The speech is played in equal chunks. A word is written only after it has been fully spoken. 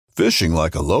Fishing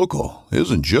like a local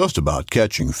isn't just about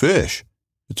catching fish.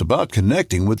 It's about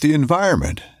connecting with the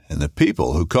environment and the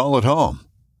people who call it home.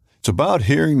 It's about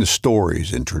hearing the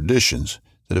stories and traditions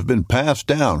that have been passed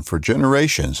down for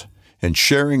generations and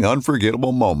sharing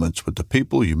unforgettable moments with the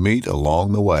people you meet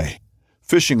along the way.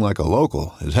 Fishing like a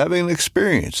local is having an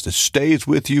experience that stays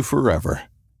with you forever.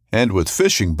 And with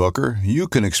Fishing Booker, you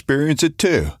can experience it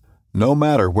too, no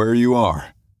matter where you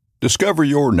are. Discover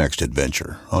your next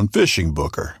adventure on Fishing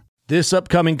Booker. This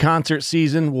upcoming concert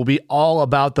season will be all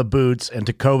about the boots, and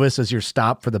Tecovas is your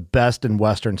stop for the best in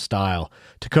Western style.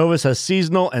 Tecovas has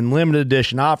seasonal and limited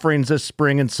edition offerings this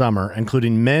spring and summer,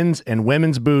 including men's and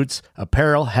women's boots,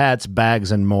 apparel, hats,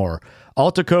 bags, and more.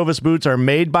 All Tecovas boots are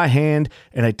made by hand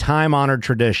in a time-honored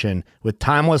tradition with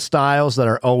timeless styles that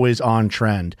are always on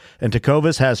trend. And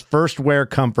Tecovas has first wear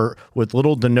comfort with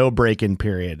little to no break-in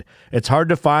period. It's hard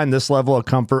to find this level of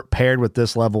comfort paired with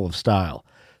this level of style.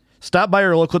 Stop by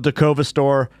your local Tecovas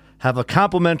store, have a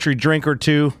complimentary drink or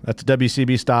two, that's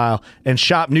WCB style, and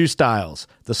shop new styles.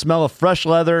 The smell of fresh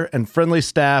leather and friendly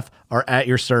staff are at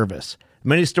your service.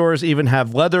 Many stores even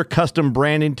have leather custom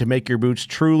branding to make your boots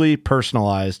truly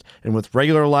personalized. And with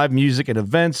regular live music and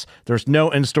events, there's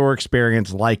no in-store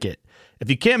experience like it.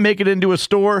 If you can't make it into a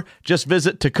store, just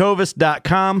visit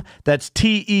tecovas.com. That's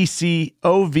TECOVAS.com.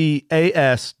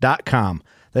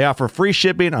 They offer free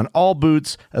shipping on all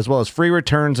boots, as well as free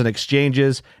returns and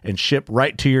exchanges, and ship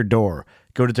right to your door.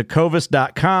 Go to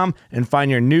tecovas.com and find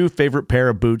your new favorite pair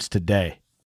of boots today.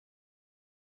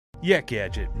 Yak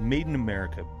Gadget, made in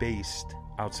America, based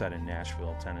outside of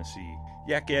Nashville, Tennessee.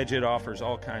 Yak Gadget offers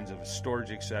all kinds of storage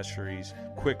accessories,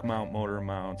 quick mount motor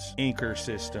mounts, anchor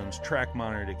systems, track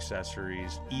mounted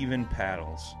accessories, even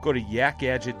paddles. Go to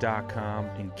yakgadget.com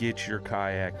and get your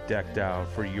kayak decked out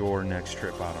for your next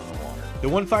trip out on the water. The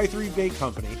 153 Bait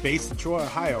Company, based in Troy,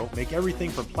 Ohio, make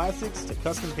everything from plastics to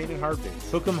custom painted hard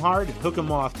baits. Hook 'em hard and hook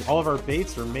 'em often. All of our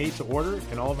baits are made to order,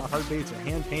 and all of our hard baits are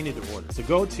hand painted to order. So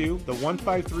go to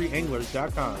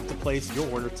the153anglers.com to place your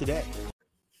order today.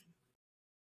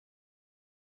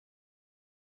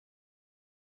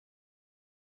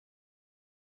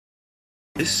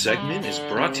 This segment is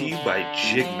brought to you by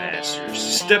Jig Masters.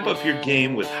 Step up your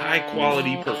game with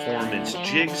high-quality performance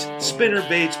jigs, spinner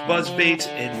baits, buzz baits,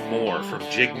 and more from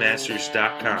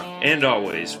jigmasters.com. And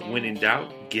always, when in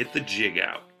doubt, get the jig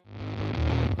out.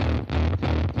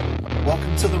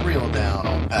 Welcome to The Reel Down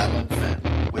on Paddle and Fin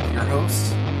with your hosts,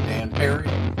 Dan Perry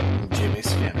and Jimmy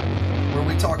Skinner, where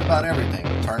we talk about everything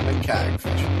tournament kayak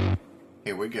fishing.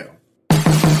 Here we go.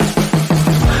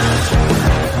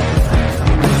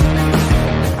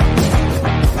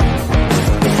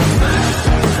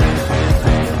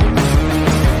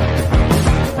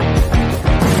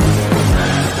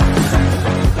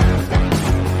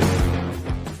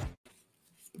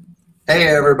 Hey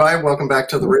everybody, welcome back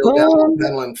to The Reel Down on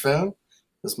Paddle and Fin.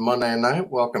 This Monday night,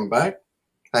 welcome back.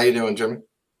 How you doing, Jimmy?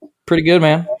 Pretty good,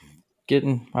 man.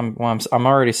 I'm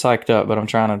already psyched up, but I'm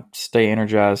trying to stay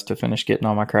energized to finish getting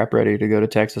all my crap ready to go to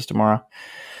Texas tomorrow.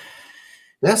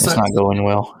 Yes, it's not going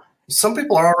well. Some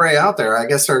people are already out there. I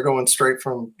guess they're going straight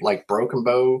from like Broken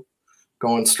Bow,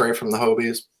 going straight from the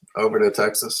Hobies over to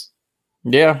Texas.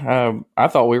 Yeah, I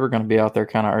thought we were going to be out there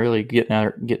kind of early, getting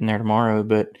there tomorrow,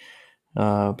 but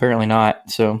apparently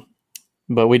not. So,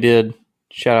 but we did.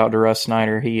 Shout out to Russ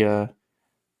Snyder. He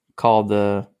called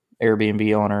the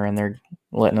Airbnb owner, and they're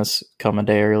letting us come a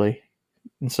day early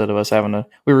instead of us having to.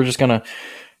 We were just gonna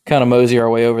kind of mosey our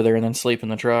way over there and then sleep in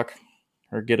the truck,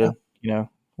 or get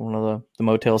one of the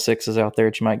Motel 6s out there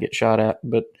that you might get shot at.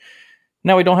 But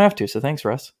now we don't have to. So thanks,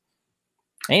 Russ.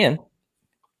 And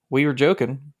we were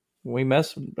joking. I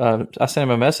sent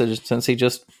him a message since he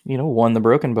just, won the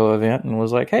Broken Bow event and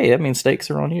was like, hey, that means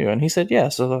stakes are on you. And he said, yeah,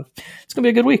 so it's going to be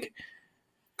a good week.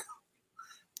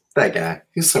 That guy,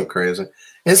 he's so crazy.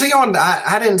 Is he on,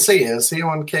 I didn't see, is he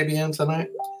on KBN tonight?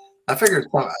 I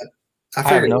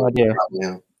have no idea.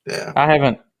 Yeah. I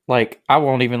haven't, I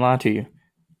won't even lie to you.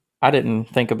 I didn't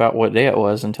think about what day it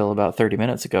was until about 30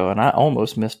 minutes ago, and I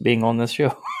almost missed being on this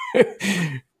show.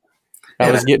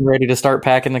 I was getting ready to start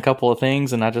packing a couple of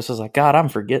things, and I just was like, God, I'm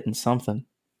forgetting something.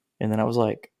 And then I was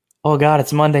like, oh, God,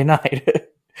 it's Monday night.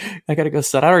 I got to go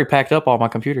set. I already packed up all my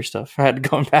computer stuff. I had to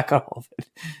go and pack all of it.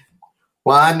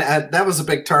 Well, that was a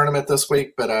big tournament this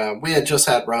week, but we had just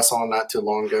had Russ on not too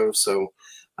long ago, so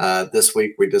this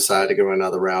week we decided to go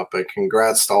another route. But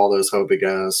congrats to all those Hobie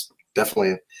guys.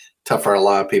 Definitely tough for a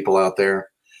lot of people out there.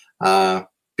 But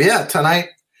yeah, tonight,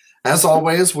 as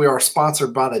always, we are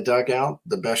sponsored by The Dugout,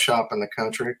 the best shop in the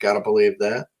country. Got to believe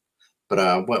that.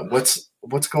 But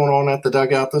what's going on at The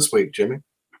Dugout this week, Jimmy?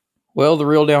 Well, the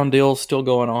Reel Down deal is still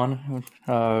going on.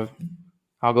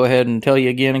 I'll go ahead and tell you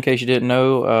again in case you didn't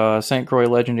know. St. Croix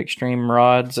Legend Extreme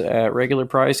rods at regular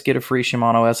price. Get a free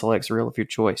Shimano SLX reel of your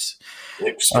choice.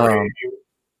 Extreme.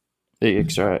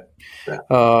 That's right.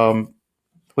 Yeah.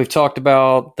 We've talked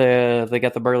about they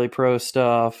got the Burley Pro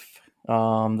stuff.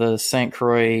 The St.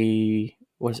 Croix,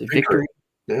 what is it, Victory?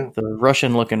 Yeah. The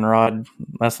Russian looking rod.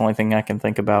 That's the only thing I can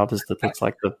think about is that it's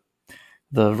like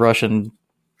the Russian,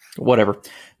 whatever.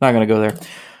 Not going to go there.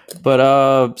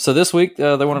 But so this week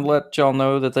they wanted to let y'all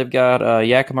know that they've got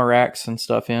Yakima racks and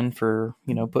stuff in for,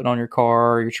 putting on your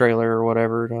car or your trailer or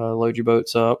whatever to load your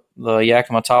boats up. The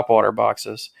Yakima topwater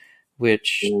boxes,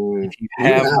 which if you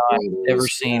have not ever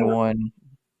seen one,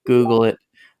 Google it.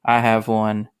 I have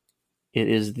one. It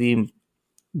is the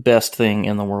best thing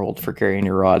in the world for carrying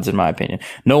your rods, in my opinion.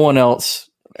 No one else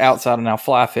outside of now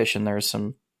fly fishing, there's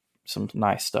some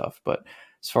nice stuff, but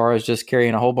as far as just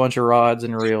carrying a whole bunch of rods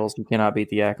and reels, you cannot beat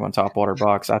the Yakima topwater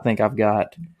box. I think I've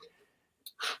got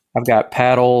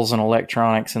paddles and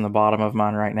electronics in the bottom of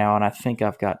mine right now, and I think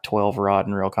I've got 12 rod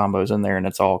and reel combos in there, and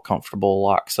it's all comfortable,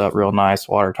 locks up real nice,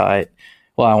 watertight.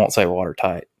 Well, I won't say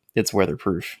watertight. It's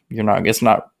weatherproof.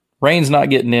 Rain's not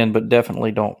getting in, but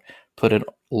definitely don't put it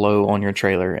low on your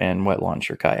trailer and wet launch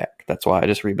your kayak. That's why I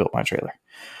just rebuilt my trailer.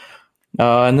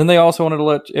 And then they also wanted to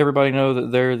let everybody know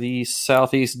that they're the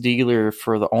Southeast dealer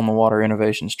for the On the Water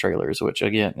Innovations trailers, which,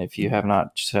 again, if you have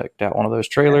not checked out one of those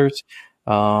trailers,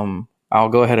 I'll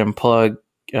go ahead and plug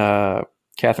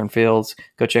Catherine Fields.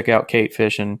 Go check out Kate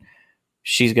Fishing.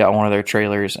 She's got one of their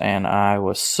trailers, and I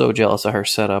was so jealous of her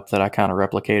setup that I kind of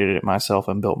replicated it myself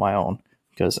and built my own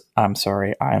because I'm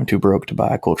sorry, I am too broke to buy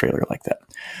a cool trailer like that.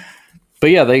 But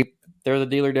yeah, they're the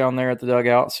dealer down there at the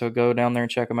dugout, so go down there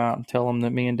and check them out and tell them that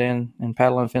me and Dan and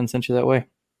Paddle and Finn sent you that way.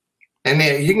 And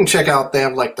yeah, you can check out, they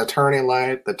have like the tourney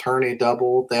light, the tourney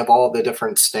double. They have all the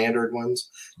different standard ones.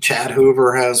 Chad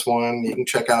Hoover has one. You can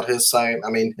check out his site.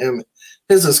 I mean,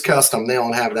 his is custom. They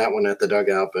don't have that one at the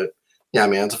dugout, but yeah,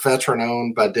 man, it's a veteran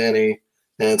owned by Denny,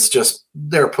 and it's just,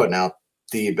 they're putting out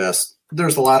the best.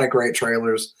 There's a lot of great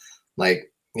trailers,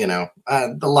 like, a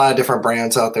lot of different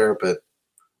brands out there, but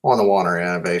On the Water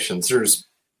Innovations,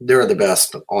 they're the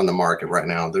best on the market right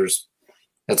now.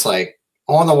 It's like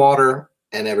On the Water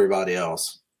and everybody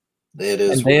else. It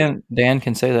is. And Dan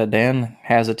can say that. Dan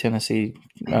has a Tennessee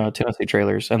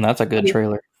trailers, and that's a good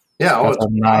trailer. Yeah, that's a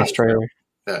nice trailer.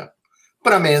 Yeah,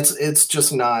 but I mean, it's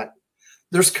just not.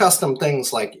 There's custom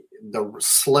things like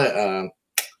the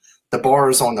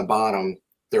bars on the bottom.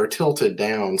 They're tilted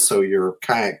down so your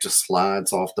kayak just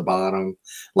slides off the bottom.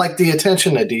 Like the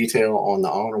attention to detail on the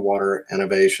On the Water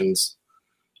Innovations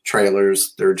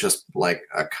trailers, they're just like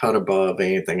a cut above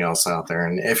anything else out there.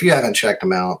 And if you haven't checked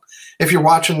them out, if you're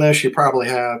watching this, you probably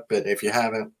have. But if you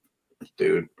haven't,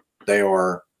 dude, they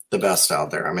are the best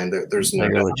out there. I mean, there's no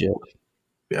doubt. Legit.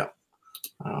 Yeah.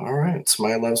 All right.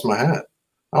 Somebody loves my hat.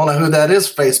 I don't know who that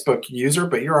is, Facebook user,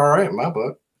 but you're all right in my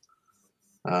book.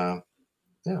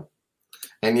 Yeah.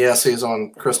 And yes, he's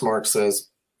on. Chris Mark says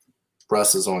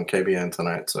Russ is on KBN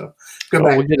tonight. So good.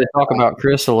 We're going to talk about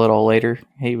Chris a little later.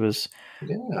 He was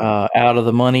out of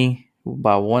the money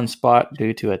by one spot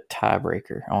due to a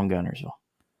tiebreaker on Gunnersville.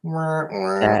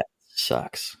 That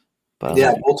sucks. But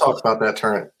yeah, we'll talk about that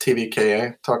tournament.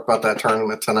 TVKA, talk about that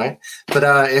tournament tonight. But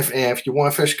if you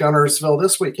want to fish Gunnersville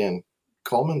this weekend,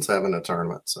 Coleman's having a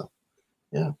tournament. So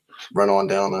yeah, run on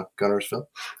down to Gunnersville.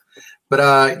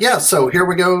 But so here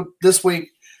we go. This week,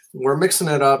 we're mixing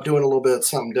it up, doing a little bit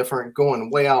something different, going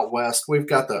way out west. We've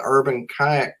got the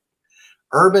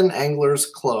Urban Anglers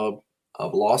Club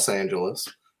of Los Angeles.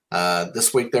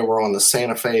 This week, they were on the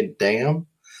Santa Fe Dam.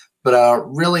 But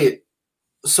really,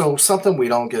 so something we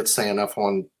don't get to say enough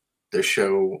on this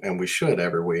show, and we should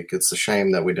every week, it's a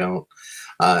shame that we don't,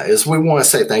 is we want to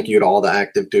say thank you to all the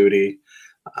active duty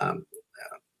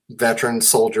veterans,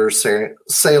 soldiers,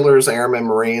 sailors, airmen,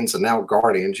 Marines, and now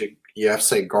Guardians. You have to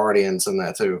say Guardians in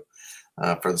that too,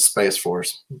 for the Space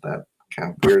Force. That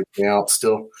kind of weirds me out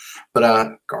still.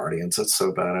 But Guardians, it's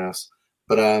so badass.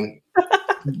 But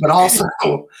also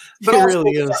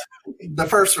really is. The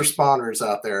first responders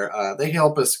out there, they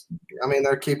help us. I mean,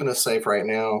 they're keeping us safe right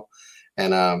now,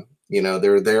 and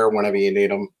they're there whenever you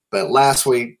need them. But last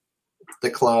week, the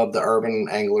club, the Urban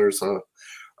Anglers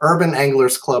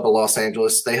Club of Los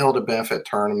Angeles, they held a benefit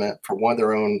tournament for one of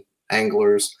their own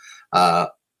anglers,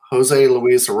 Jose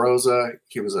Luis Rosa.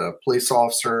 He was a police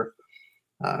officer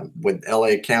with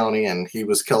LA County, and he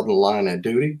was killed in the line of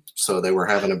duty. So they were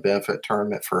having a benefit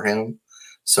tournament for him.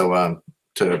 So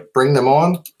to bring them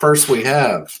on, first we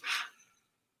have,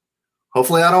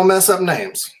 hopefully I don't mess up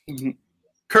names,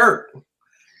 Kurt,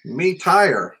 Me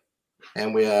Tire,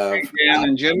 and we have Dan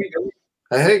and Jimmy.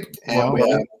 Hey, and we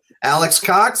have Alex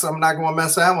Cox, I'm not going to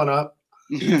mess that one up.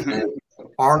 And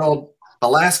Arnold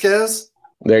Velasquez.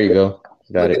 There you go.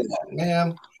 Got Look it. at that,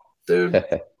 man. Dude,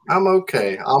 I'm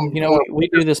okay. We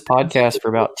do this podcast for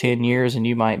about 10 years, and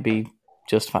you might be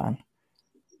just fine.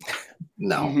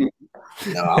 No,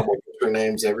 I will get your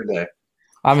names every day.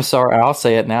 I'm sorry. I'll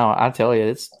say it now. I tell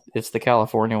you, it's the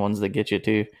California ones that get you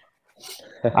too.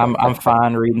 I'm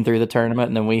fine reading through the tournament,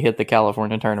 and then we hit the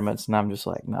California tournaments, and I'm just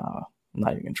like, no, I'm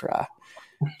not even gonna try.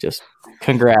 Just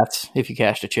congrats if you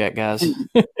cashed a check, guys.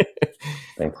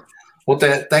 Thanks. Well,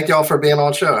 thank y'all for being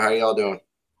on the show. How y'all doing?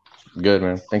 Good,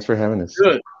 man. Thanks for having us.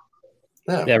 Good.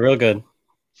 Yeah, real good.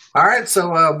 All right,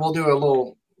 so we'll do a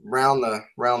little round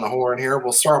the horn here.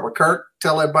 We'll start with Kirk.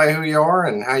 Tell everybody who you are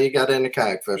and how you got into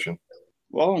kayak fishing.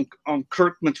 Well, I'm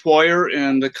Kirk Matoyer,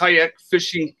 and the kayak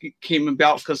fishing came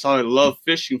about because I love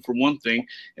fishing, for one thing.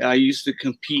 I used to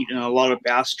compete in a lot of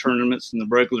bass tournaments in the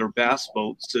regular bass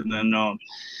boats, and then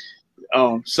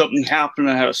something happened.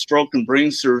 I had a stroke and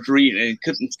brain surgery, and I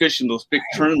couldn't fish in those big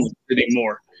tournaments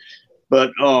anymore.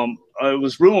 But it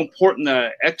was real important that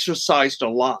I exercised a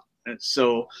lot, and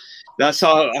so that's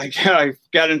how I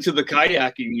got into the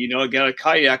kayaking. I got a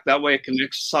kayak. That way I can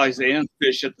exercise and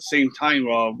fish at the same time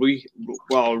while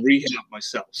I rehab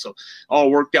myself. So all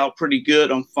worked out pretty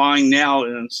good. I'm fine now,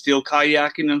 and I'm still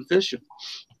kayaking and fishing.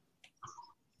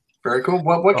 Very cool.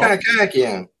 What kind of kayak you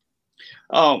in?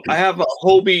 I have a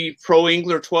Hobie Pro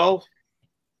Angler 12.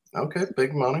 Okay,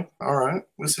 big money. All right.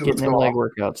 Let's see Getting what's going leg on.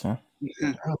 workouts, huh?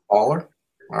 Baller.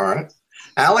 All right.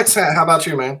 Alex, how about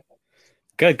you, man?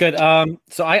 Good.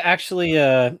 So I actually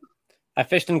I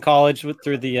fished in college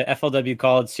through the FLW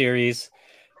College Series,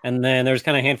 and then there was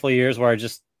kind of a handful of years where I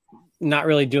just not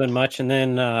really doing much, and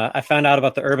then I found out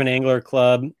about the Urban Angler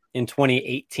Club in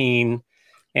 2018,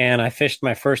 and I fished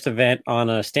my first event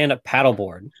on a stand-up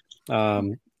paddleboard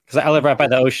because I live right by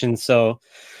the ocean, so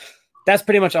that's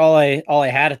pretty much all I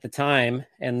had at the time.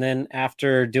 And then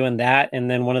after doing that, and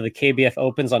then one of the KBF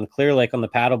Opens on Clear Lake on the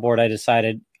paddleboard, I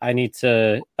decided I need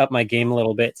to up my game a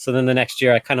little bit. So then the next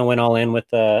year I kind of went all in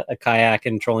with a kayak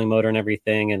and trolling motor and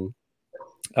everything.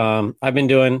 And I've been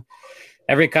doing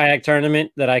every kayak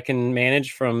tournament that I can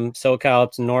manage, from SoCal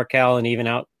up to NorCal, and even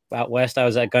out west. I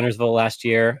was at Gunnersville last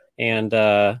year. And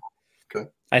I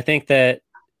think that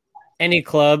any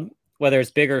club, whether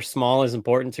it's big or small, is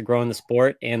important to grow in the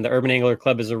sport. And the Urban Angler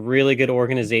Club is a really good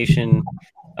organization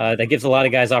that gives a lot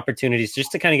of guys opportunities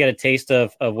just to kind of get a taste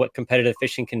of what competitive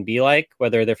fishing can be like,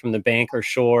 whether they're from the bank or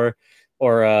shore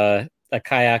or a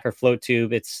kayak or float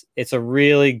tube. It's a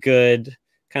really good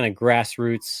kind of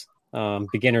grassroots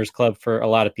beginners club for a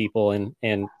lot of people.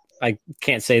 And I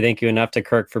can't say thank you enough to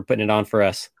Kirk for putting it on for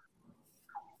us.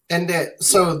 And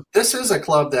so this is a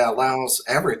club that allows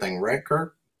everything, right,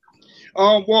 Kirk?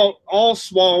 Well, all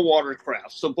small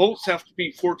watercraft. So boats have to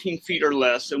be 14 feet or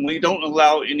less, and we don't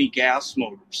allow any gas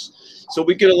motors. So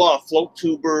we get a lot of float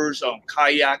tubers,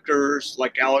 kayakers,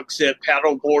 like Alex said,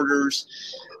 paddle boarders,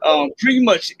 pretty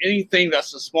much anything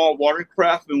that's a small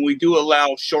watercraft. And we do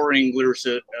allow shore anglers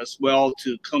as well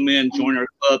to come in, join our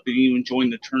club, and even join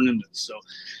the tournament. So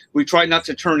we try not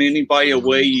to turn anybody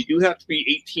away. You do have to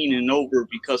be 18 and over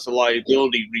because of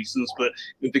liability reasons. But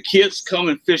if the kids come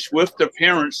and fish with their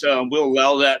parents, we'll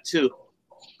allow that too.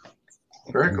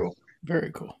 Very cool.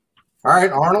 Very cool. All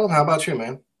right, Arnold, how about you,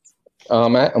 man?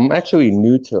 I'm actually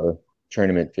new to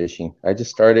tournament fishing. I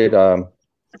just started. I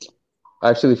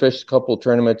actually fished a couple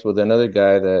tournaments with another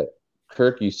guy that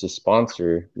Kirk used to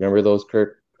sponsor. Remember those,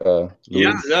 Kirk?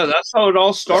 Yeah, that's how it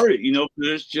all started.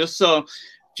 There's just a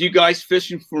few guys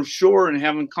fishing from shore and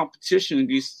having competition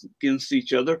against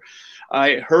each other.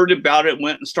 I heard about it,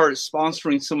 went and started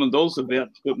sponsoring some of those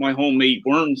events with my homemade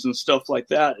worms and stuff like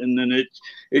that. And then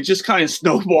it just kind of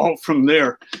snowballed from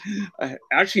there. I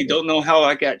actually don't know how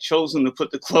I got chosen to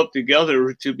put the club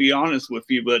together, to be honest with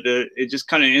you, but it just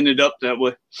kind of ended up that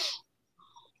way.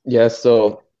 Yeah.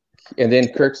 So, and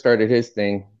then Kirk started his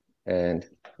thing, and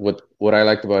what I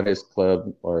liked about his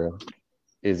club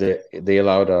is that they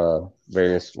allowed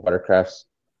various watercrafts.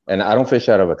 And I don't fish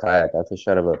out of a kayak. I fish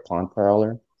out of a pond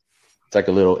prowler. It's like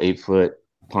a little 8-foot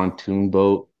pontoon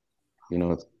boat.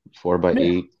 It's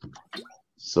 4x8.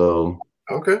 So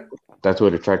okay, that's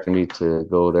what attracted me to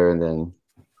go there. And then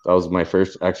that was my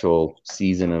first actual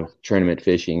season of tournament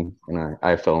fishing, and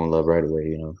I fell in love right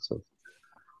away. So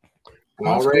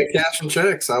already cashing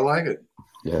checks. I like it.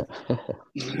 Yeah.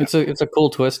 It's a cool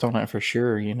twist on it for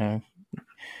sure.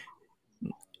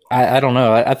 I don't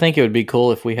know. I think it would be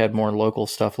cool if we had more local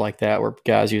stuff like that, where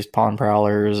guys use pond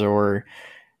prowlers or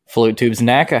float tubes.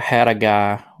 NACA had a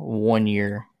guy one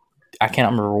year. I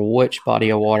can't remember which body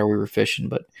of water we were fishing,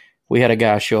 but we had a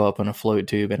guy show up in a float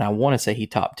tube, and I want to say he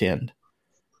top 10'd.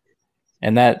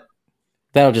 And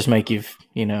that'll just make you,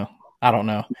 I don't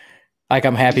know. Like,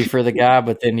 I'm happy for the guy,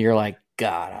 but then you're like,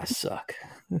 God, I suck.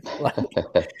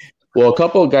 Well, a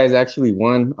couple of guys actually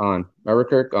won on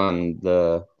Kirk on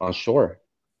shore.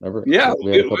 Remember? Yeah,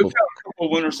 we had a we've had a couple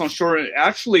of winners on shore. And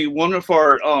actually, one of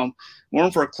our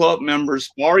club members,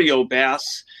 Mario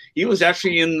Bass, he was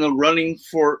actually in the running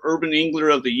for Urban Angler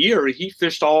of the Year. He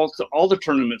fished all the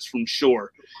tournaments from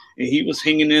shore, and he was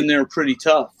hanging in there pretty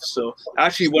tough. So I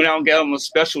actually went out and got him a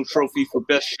special trophy for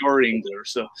best shore angler.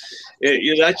 So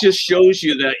that just shows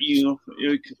you that you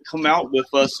can come out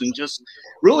with us and just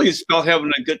really it's about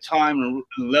having a good time and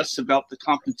less about the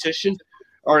competition.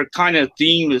 Our kind of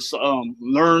theme is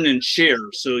learn and share.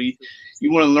 So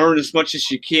you want to learn as much as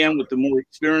you can with the more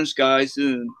experienced guys.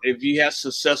 And if you have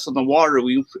success on the water,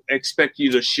 we expect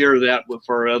you to share that with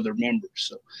our other members.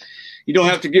 So you don't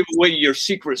have to give away your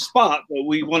secret spot, but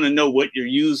we want to know what you're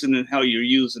using and how you're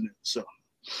using it. So.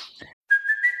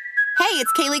 Hey,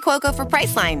 it's Kaylee Cuoco for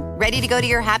Priceline. Ready to go to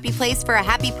your happy place for a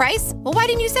happy price? Well, why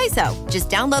didn't you say so? Just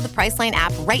download the Priceline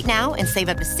app right now and save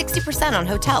up to 60% on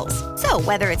hotels. So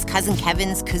whether it's Cousin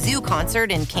Kevin's Kazoo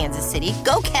Concert in Kansas City,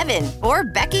 go Kevin, or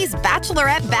Becky's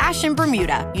Bachelorette Bash in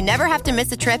Bermuda, you never have to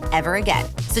miss a trip ever again.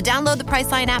 So download the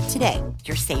Priceline app today.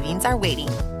 Your savings are waiting.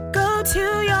 Go to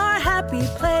your happy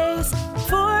place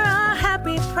for a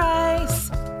happy price.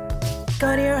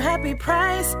 Go to your happy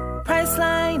price,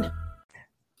 Priceline.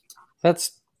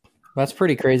 That's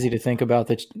pretty crazy to think about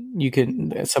that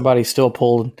somebody still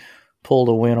pulled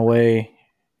a win away.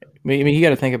 I mean, you got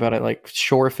to think about it like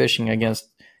shore fishing against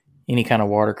any kind of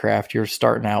watercraft. You're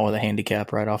starting out with a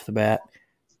handicap right off the bat,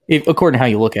 according to how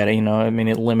you look at it. I mean,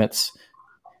 it limits.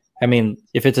 I mean,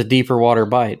 if it's a deeper water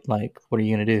bite, like what are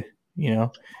you going to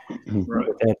do?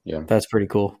 Right. That's pretty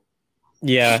cool.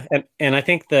 Yeah, and I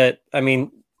think that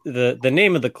the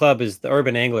name of the club is the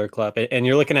Urban Angler Club, and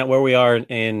you're looking at wwhere we are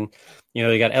in,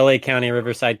 you got LA County,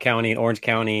 Riverside County, Orange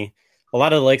County. A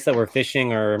lot of the lakes that we're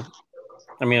fishing are,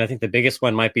 I think the biggest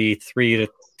one might be 300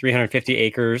 to 350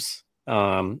 acres.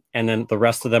 And then the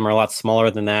rest of them are a lot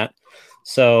smaller than that.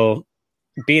 So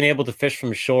being able to fish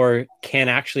from shore can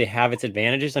actually have its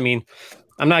advantages. I'm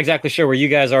not exactly sure where you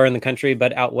guys are in the country,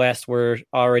 but out west, we're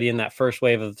already in that first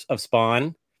wave of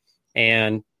spawn.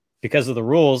 And because of the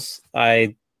rules,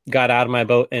 I got out of my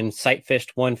boat and sight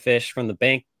fished one fish from the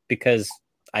bank because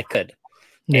I could.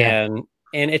 Yeah.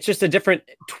 And it's just a different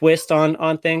twist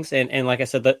on things. And like I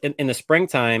said, in the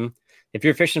springtime, if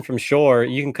you're fishing from shore,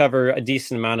 you can cover a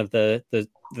decent amount of the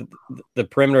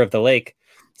perimeter of the lake.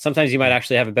 Sometimes you might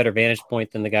actually have a better vantage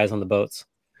point than the guys on the boats.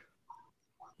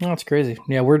 Oh, that's crazy.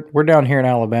 Yeah, we're down here in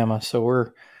Alabama,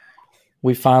 so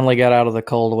we finally got out of the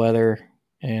cold weather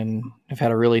and have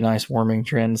had a really nice warming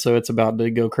trend. So it's about to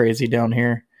go crazy down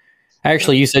here.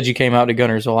 Actually, you said you came out to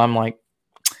Guntersville. I'm like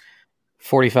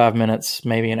 45 minutes,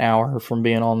 maybe an hour from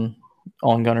being on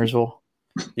Guntersville.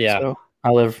 Yeah. So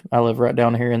I live right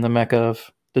down here in the mecca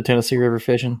of the Tennessee River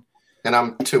fishing. And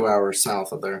I'm 2 hours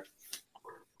south of there.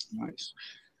 Nice.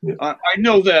 I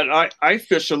know that I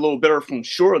fish a little better from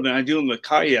shore than I do in the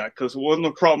kayak because one of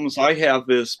the problems I have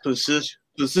is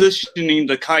positioning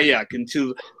the kayak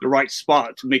into the right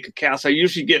spot to make a cast. I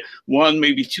usually get one,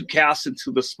 maybe two casts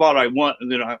into the spot I want,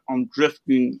 and then I'm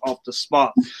drifting off the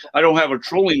spot. I don't have a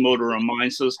trolling motor on mine,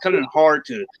 so it's kind of hard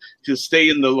to stay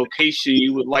in the location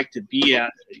you would like to be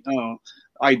at.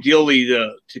 Ideally,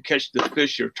 to catch the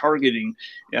fish you're targeting.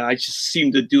 I just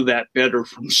seem to do that better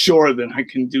from shore than I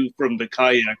can do from the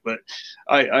kayak, but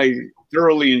I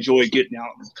thoroughly enjoy getting out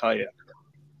in the kayak.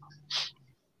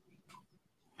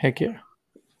 Heck yeah.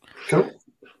 Cool.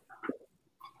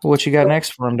 What you got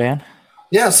next for him, Dan?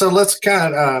 Yeah, so let's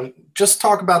kind of just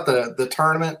talk about the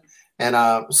tournament. And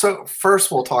so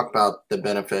first we'll talk about the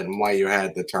benefit and why you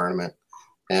had the tournament.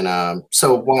 And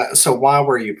so why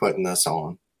were you putting this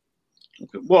on?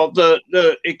 Well,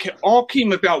 it all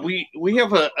came about. We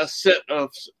have a set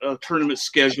of tournaments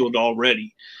scheduled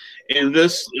already, and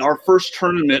our first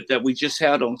tournament that we just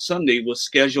had on Sunday was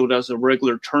scheduled as a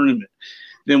regular tournament.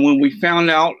 Then when we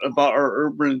found out about our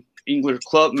Urban Angler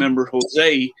Club member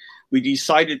Jose, we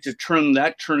decided to turn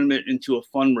that tournament into a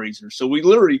fundraiser. So we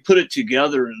literally put it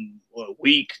together in a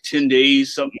week, 10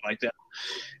 days, something like that.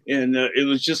 And it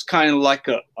was just kind of like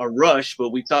a rush, but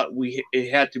we thought it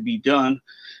had to be done.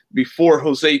 Before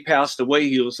Jose passed away,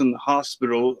 he was in the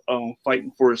hospital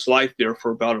fighting for his life there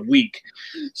for about a week.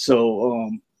 So,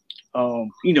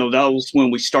 that was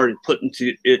when we started putting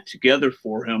it together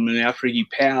for him. And after he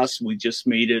passed, we just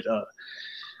made it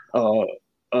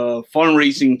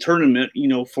fundraising tournament,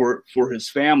 for his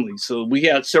family. So we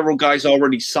had several guys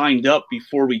already signed up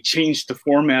before we changed the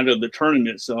format of the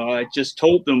tournament. So I just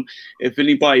told them if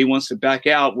anybody wants to back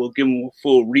out, we'll give them a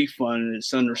full refund, and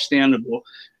it's understandable.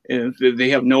 And if they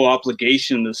have no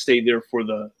obligation to stay there for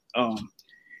the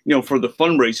for the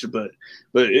fundraiser. But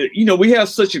we have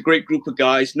such a great group of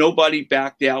guys. Nobody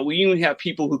backed out. We even have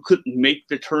people who couldn't make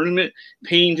the tournament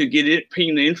paying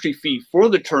the entry fee for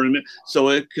the tournament, so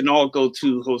it can all go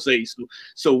to Jose.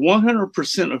 So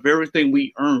 100% of everything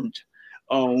we earned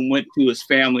went to his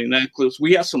family, and that includes,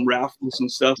 we have some raffles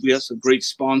and stuff. We have some great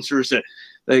sponsors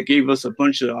that gave us a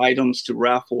bunch of items to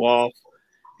raffle off,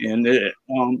 and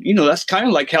that's kind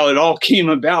of like how it all came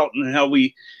about and how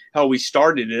we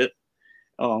started it.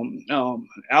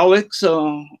 Alex,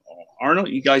 Arnold,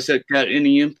 you guys have got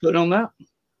any input on that?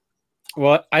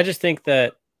 Well, I just think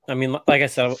that, like I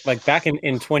said, like back in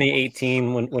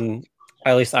 2018, when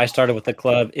at least I started with the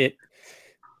club,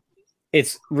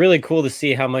 it's really cool to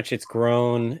see how much it's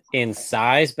grown in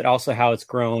size, but also how it's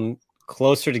grown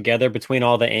closer together between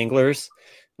all the anglers.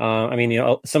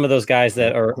 Some of those guys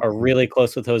that are really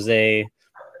close with Jose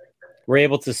were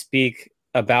able to speak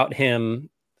about him.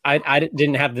 I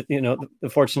didn't have the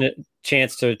fortunate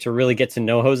chance to really get to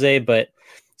know Jose, but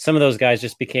some of those guys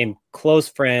just became close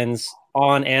friends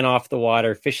on and off the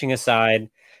water, fishing aside.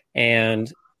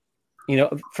 And,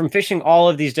 from fishing all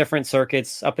of these different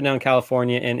circuits up and down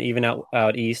California and even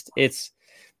out east, it's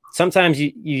sometimes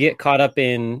you get caught up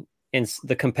in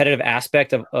the competitive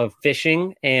aspect of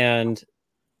fishing. And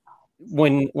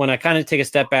when I kind of take a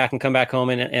step back and come back home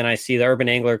and I see the Urban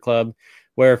Angler Club,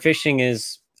 where fishing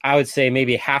is, I would say,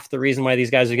 maybe half the reason why these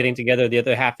guys are getting together. The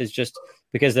other half is just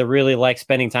because they really like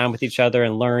spending time with each other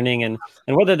and learning, and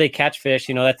whether they catch fish,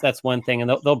 that's one thing,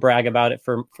 and they'll brag about it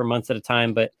for months at a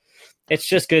time. But it's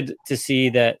just good to see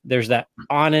that there's that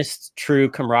honest,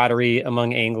 true camaraderie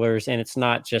among anglers, and it's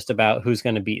not just about who's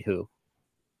going to beat who.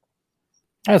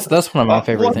 That's one of my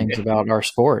favorite things about our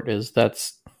sport is the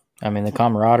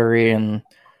camaraderie and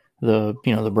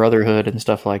the brotherhood and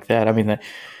stuff like that.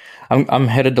 I'm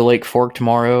headed to Lake Fork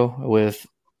tomorrow with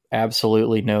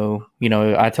absolutely no,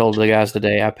 I told the guys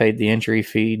today I paid the entry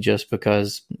fee just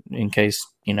because in case,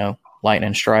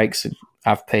 lightning strikes,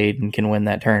 I've paid and can win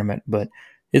that tournament. But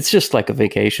it's just like a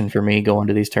vacation for me going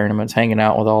to these tournaments, hanging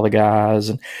out with all the guys.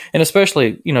 And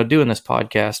especially, doing this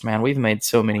podcast, man, we've made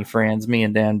so many friends, me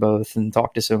and Dan both, and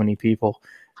talked to so many people.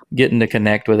 Getting to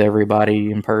connect with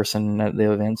everybody in person at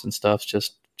the events and stuff's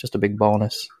just a big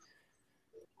bonus.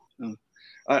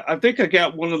 I think I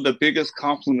got one of the biggest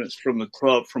compliments from the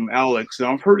club from Alex, and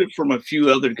I've heard it from a few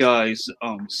other guys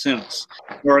since.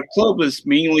 Our club is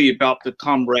mainly about the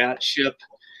comradeship,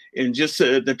 and just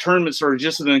the tournaments are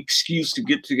just an excuse to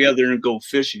get together and go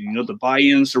fishing. The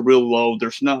buy-ins are real low.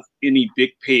 There's not any big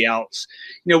payouts.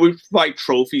 We provide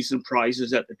trophies and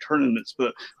prizes at the tournaments,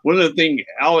 but one of the things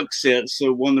Alex said,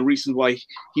 so one of the reasons why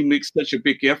he makes such a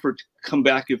big effort to come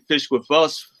back and fish with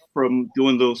us from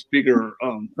doing those bigger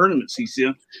tournaments he's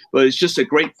in, but it's just a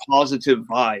great positive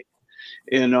vibe,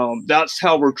 and that's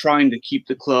how we're trying to keep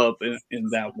the club in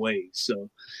that way. So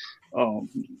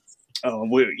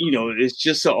it's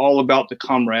just all about the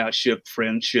comradeship,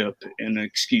 friendship, and an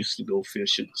excuse to go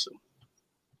fishing. So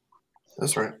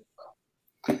that's right.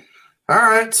 All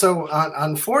right, so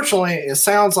unfortunately it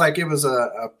sounds like it was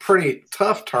a pretty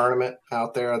tough tournament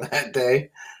out there that day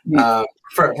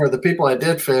for the people that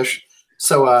did fish.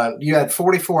 So you had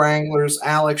 44 anglers.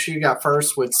 Alex, you got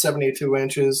first with 72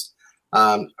 inches.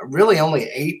 Really only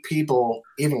 8 people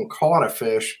even caught a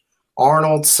fish.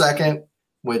 Arnold second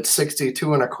with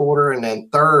 62 and a quarter, and then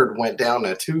third went down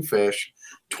to 2 fish,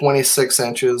 26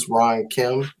 inches, Ryan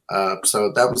Kim.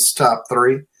 So that was top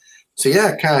 3. So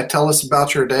yeah, kind of tell us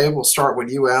about your day. We'll start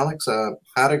with you, Alex.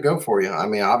 How'd it go for you?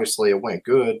 Obviously it went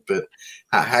good, but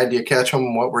how did you catch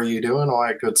them? What were you doing? All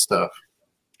that good stuff.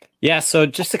 Yeah, so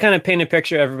just to kind of paint a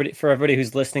picture for everybody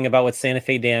who's listening about what Santa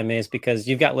Fe Dam is, because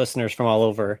you've got listeners from all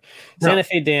over. Santa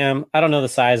Fe Dam, I don't know the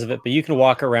size of it, but you can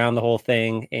walk around the whole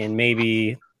thing in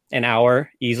maybe an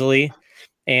hour easily.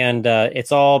 And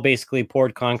it's all basically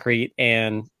poured concrete,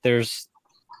 and there's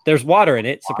water in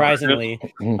it, surprisingly.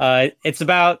 It's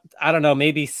about, I don't know,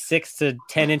 maybe 6 to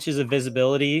 10 inches of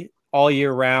visibility all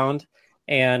year round.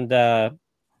 And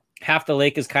half the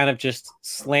lake is kind of just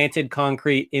slanted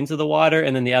concrete into the water,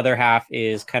 and then the other half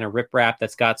is kind of riprap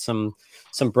that's got some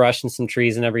brush and some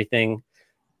trees and everything.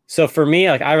 So for me,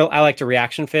 I like to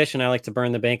reaction fish, and I like to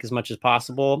burn the bank as much as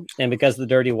possible. And because of the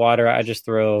dirty water, I just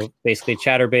throw basically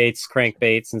chatterbaits,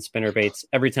 crankbaits, and spinnerbaits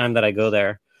every time that I go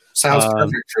there. Sounds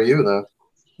perfect for you, though.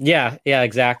 Yeah,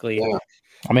 exactly. Yeah.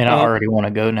 I mean, I already want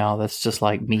to go now. That's just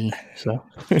like me. So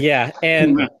yeah,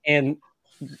 and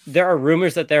there are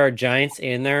rumors that there are giants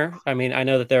in there. I mean, I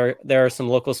know that there are some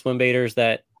local swim baiters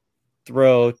that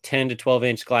throw 10 to 12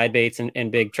 inch glide baits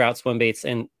and big trout swim baits,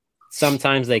 and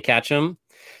sometimes they catch them.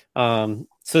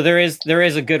 So there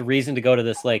is a good reason to go to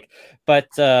this lake, but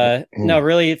no,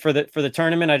 really for the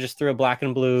tournament, I just threw a black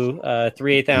and blue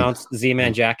 3/8 ounce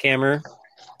Z-Man jackhammer,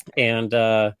 and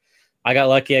I got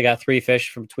lucky. I got 3 fish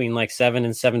from between like 7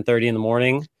 and 7:30 in the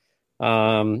morning.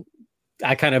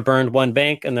 I kind of burned one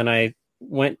bank, and then I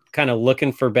went kind of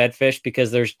looking for bedfish because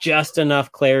there's just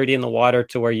enough clarity in the water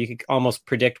to where you could almost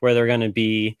predict where they're going to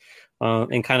be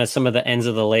in kind of some of the ends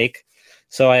of the lake.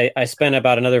 So I spent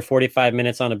about another 45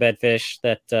 minutes on a bedfish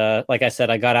that, like I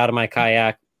said, I got out of my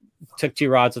kayak, took 2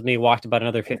 rods with me, walked about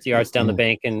another 50 yards down the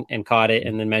bank and caught it,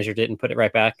 and then measured it and put it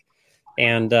right back.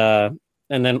 And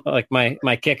then like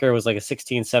my kicker was like a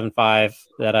 16.75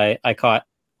 that I caught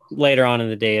later on in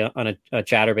the day on a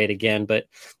chatterbait again. But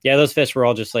yeah, those fish were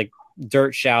all just like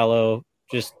dirt shallow,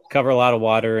 just cover a lot of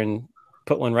water and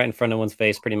put one right in front of one's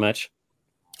face pretty much.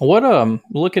 What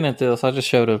looking at this, I just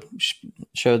showed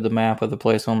the map of the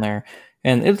place on there,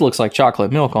 and it looks like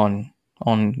chocolate milk on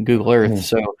Google Earth.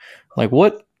 So like,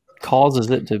 what causes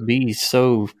it to be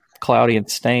so cloudy and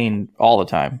stained all the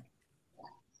time?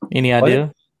 Any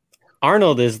idea?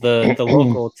 Arnold is the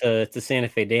local to Santa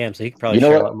Fe Dam, so he could probably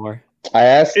share a lot more. I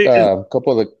asked a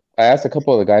couple of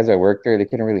the guys that work there. They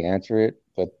couldn't really answer it,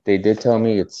 but they did tell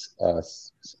me it's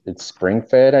spring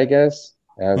fed, I guess.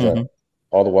 It has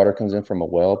all the water comes in from a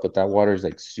well, but that water is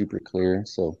like super clear.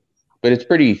 So, but it's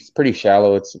pretty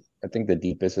shallow. I think the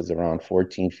deepest is around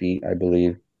 14 feet, I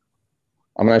believe.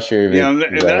 I'm not sure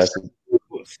if that's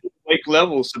lake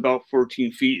levels about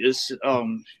 14 feet. Is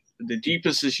the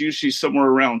deepest is usually somewhere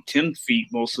around 10 feet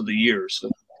most of the year.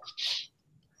 So.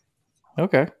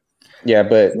 Okay. Yeah,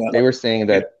 but they were saying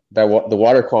that the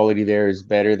water quality there is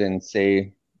better than,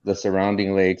 say, the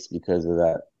surrounding lakes because of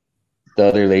that. The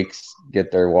other lakes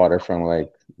get their water from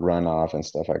like runoff and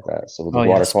stuff like that. So the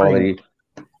water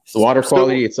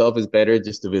quality itself is better.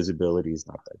 Just the visibility is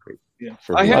not that great. Yeah,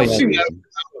 I have seen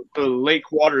the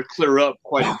lake water clear up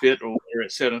quite a bit over there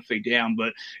at Santa Fe Dam,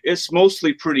 but it's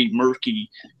mostly pretty murky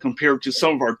compared to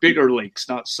some of our bigger lakes,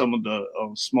 not some of the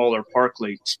smaller park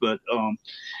lakes. But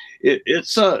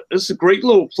it's a great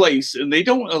little place, and they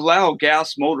don't allow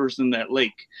gas motors in that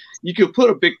lake. You could put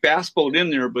a big bass boat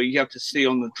in there, but you have to stay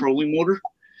on the trolling motor.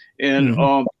 And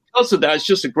because of that, it's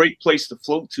just a great place to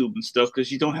float tube and stuff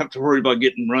because you don't have to worry about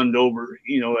getting run over,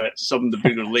 at some of the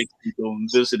bigger lakes you go and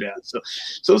visit at. So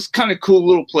it's kind of cool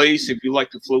little place if you like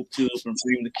to float tube and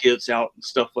bring the kids out and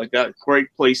stuff like that.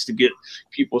 Great place to get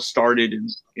people started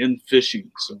in fishing.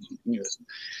 So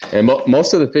And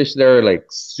most of the fish there are like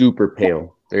super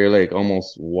pale. They're like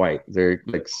almost white. They're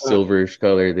like silverish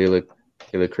color. They look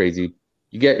crazy.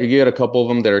 You get a couple of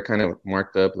them that are kind of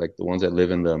marked up, like the ones that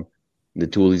live in the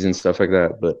tulies and stuff like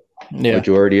that. But the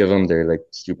majority of them, they're like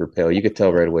super pale. You could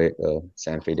tell right away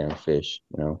Santa Fe Dam fish.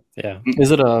 Yeah.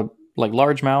 Is it a like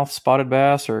largemouth spotted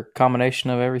bass or combination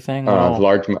of everything?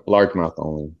 Largemouth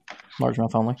only.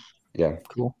 Largemouth only. Yeah.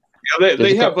 Cool. Yeah,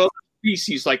 they have other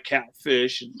species like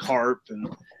catfish and carp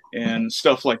and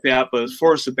stuff like that. But as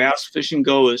far as the bass fishing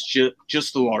go, it's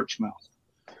just the largemouth.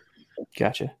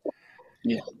 Gotcha.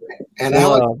 Yeah. And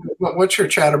Alex, what's your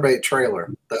chatterbait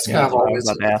trailer? That's kind of always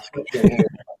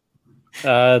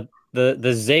the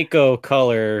Seiko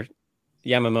color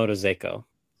Yamamoto Seiko.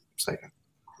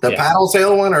 The paddle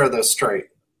tail one or the straight?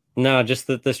 No, just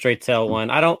the straight tail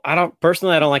one. I don't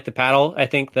personally. I don't like the paddle. I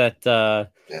think that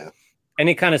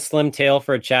any kind of slim tail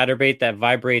for a chatterbait that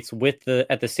vibrates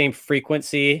at the same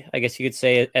frequency, I guess you could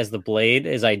say, as the blade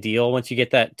is ideal. Once you get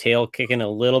that tail kicking a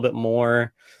little bit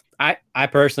more. I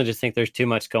personally just think there's too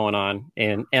much going on,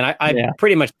 and I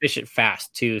pretty much fish it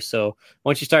fast too. So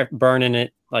once you start burning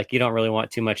it, like you don't really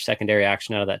want too much secondary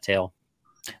action out of that tail.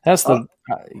 That's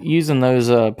using those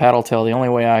paddle tail. The only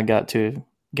way I got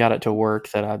it to work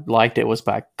that I liked it was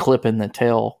by clipping the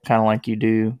tail, kind of like you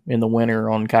do in the winter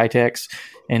on Kitex.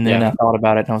 And then I thought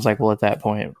about it, and I was like, well, at that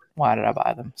point, why did I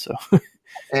buy them? So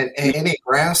and any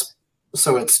grasp,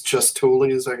 so it's just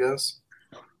toolies, I guess.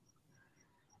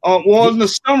 Well, in the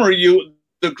summer,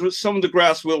 some of the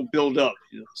grass will build up,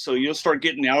 so you'll start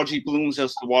getting algae blooms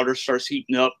as the water starts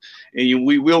heating up, and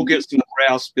we will get some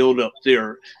grass build up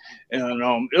there,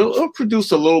 and it'll produce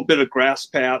a little bit of grass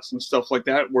pats and stuff like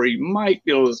that, where you might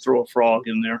be able to throw a frog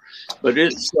in there, but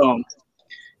it's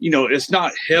it's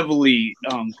not heavily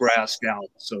grassed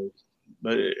out, so.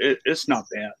 But it's not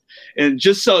bad. And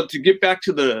just to get back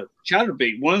to the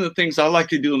chatterbait, one of the things I like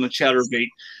to do in the chatterbait,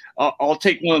 I'll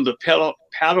take one of the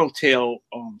paddle tail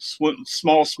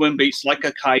small swim baits like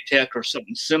a Kitech or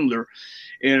something similar,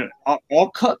 and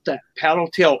I'll cut that paddle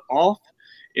tail off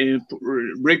and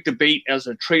rig the bait as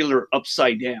a trailer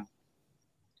upside down.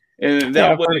 And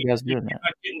that way, you're not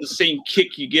getting the same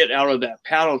kick you get out of that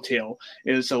paddle tail.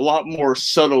 And it's a lot more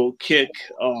subtle kick.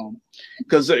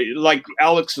 Because like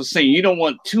Alex was saying, you don't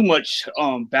want too much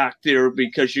back there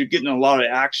because you're getting a lot of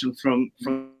action from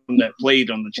that blade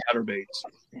on the chatterbaits.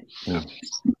 Yeah.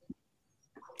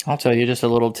 I'll tell you just a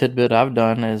little tidbit I've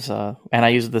done is, and I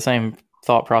use the same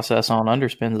thought process on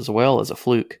underspins as well as a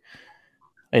fluke.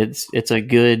 It's a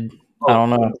good, I don't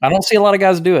know. I don't see a lot of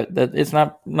guys do it. That it's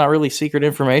not really secret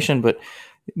information, but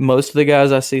most of the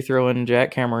guys I see throwing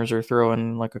jackhammers are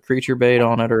throwing like a creature bait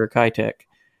on it or a Kitech.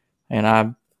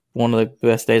 And one of the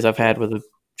best days I've had with a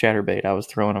chatterbait, I was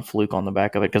throwing a fluke on the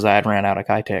back of it because I had ran out of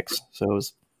Kitechs. So it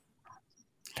was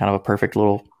kind of a perfect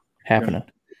little happening.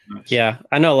 Yeah,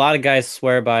 I know a lot of guys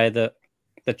swear by the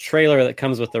trailer that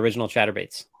comes with the original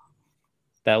chatterbaits.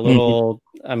 That little,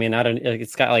 I mean, I don't.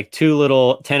 It's got like two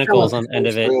little tentacles on the end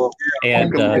of it,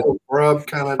 and rub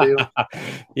kind of deal.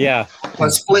 Yeah,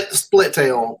 a split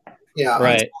tail. Yeah,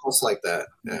 right. Almost like that.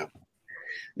 Yeah.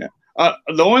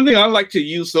 The only thing I like to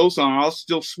use those on, I'll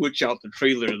still switch out the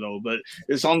trailer though, but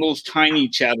it's on those tiny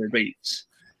chatterbaits.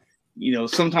 You know,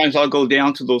 sometimes I'll go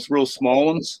down to those real small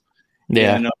ones.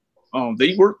 Yeah. And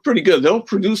they work pretty good. They'll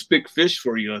produce big fish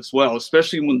for you as well,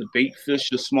 especially when the bait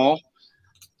fish is small.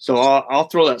 So I'll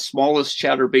throw that smallest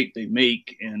chatterbait they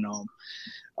make, and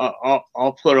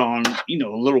I'll put on a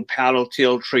little paddle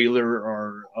tail trailer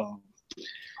or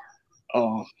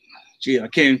I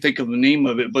can't even think of the name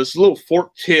of it, but it's a little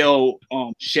fork tail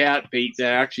shad bait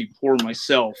that I actually pour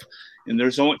myself, and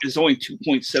it's only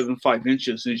 2.75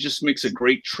 inches, and it just makes a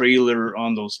great trailer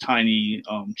on those tiny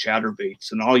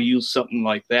chatterbaits. And I'll use something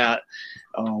like that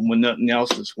when nothing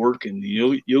else is working.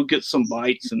 You'll get some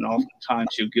bites, and oftentimes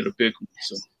you'll get a big one.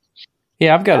 So.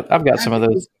 Yeah, I've got some of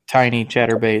those tiny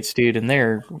chatterbaits, dude, and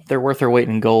they're worth their weight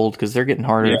in gold because they're getting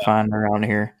harder to find around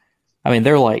here. I mean,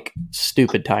 they're like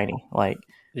stupid tiny. Like,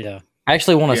 yeah. I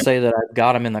actually want to say that I've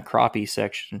got them in the crappie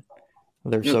section.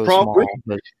 They're so small.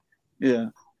 But... Yeah,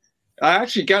 I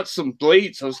actually got some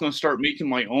blades. I was going to start making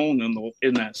my own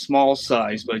in that small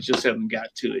size, but I just haven't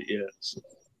got to it yet. So.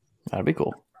 That'd be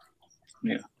cool.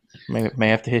 Yeah, may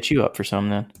have to hit you up for some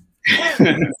then.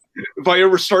 If I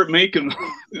ever start making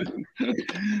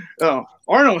them.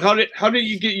 Arnold, how did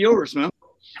you get yours, man?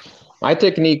 My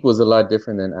technique was a lot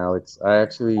different than Alex. I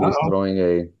actually was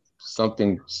throwing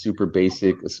something super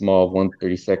basic, a small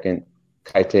 1/32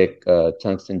 Kitech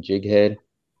tungsten jig head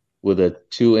with a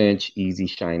 2-inch easy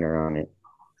shiner on it,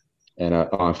 and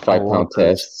on 5-pound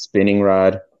test spinning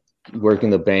rod, working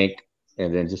the bank,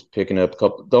 and then just picking up a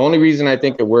couple. The only reason I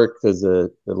think it worked because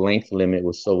the length limit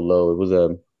was so low. It was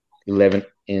a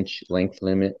 11-inch length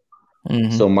limit.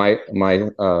 Mm-hmm. So my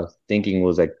thinking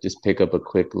was like just pick up a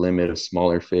quick limit of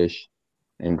smaller fish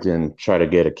and then try to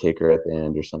get a kicker at the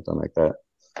end or something like that.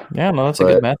 Yeah, no, that's a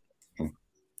good method.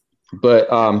 But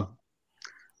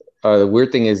the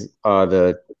weird thing is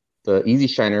the easy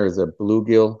shiner is a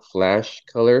bluegill flash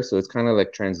color, so it's kind of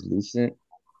like translucent,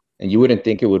 and you wouldn't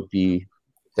think it would be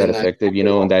that effective,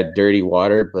 in that dirty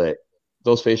water, but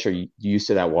those fish are used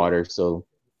to that water, so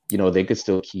they could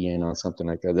still key in on something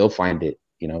like that. They'll find it,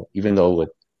 even though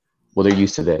they're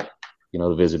used to that,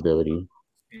 the visibility.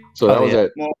 So that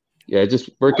was just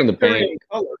working the bank.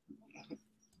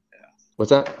 What's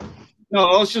that? No,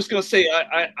 I was just gonna say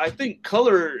I think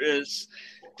color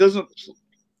doesn't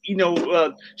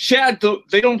shad,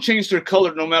 they don't change their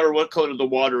color no matter what color the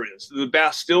water is. The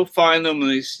bass still find them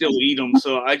and they still eat them.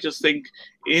 So I just think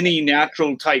any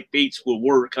natural type baits will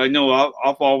work. I know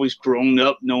I've always grown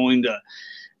up knowing the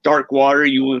dark water,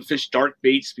 you want to fish dark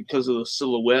baits because of the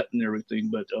silhouette and everything.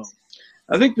 But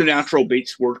I think the natural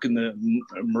baits work in the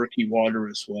murky water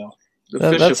as well.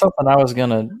 That's something I was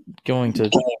going to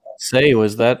say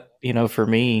was that, for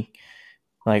me,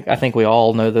 like, I think we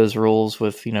all know those rules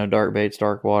with, dark baits,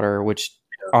 dark water, which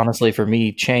honestly for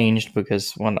me changed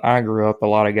because when I grew up, a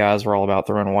lot of guys were all about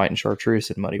throwing white and chartreuse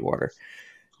in muddy water.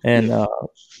 And,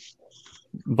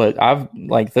 but I've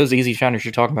like those easy shiners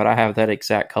you're talking about, I have that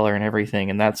exact color and everything.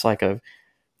 And that's like if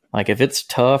it's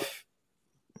tough,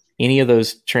 any of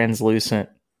those translucent,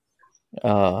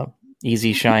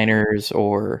 easy shiners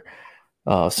or,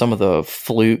 some of the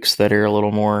flukes that are a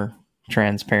little more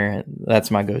transparent, that's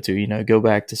my go-to. Go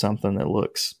back to something that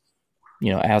looks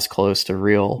as close to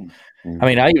real. I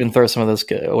mean, I even throw some of those,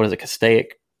 what is it,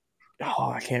 Castaic?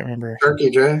 I can't remember.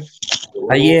 Turkey J.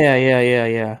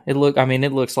 Yeah. It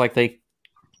looks like they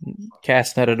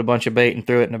cast netted a bunch of bait and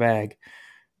threw it in a bag.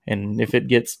 And if it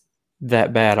gets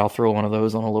that bad, I'll throw one of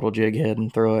those on a little jig head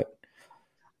and throw it.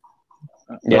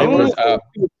 Yeah,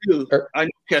 I know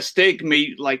Castaic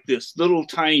made like this little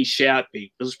tiny shad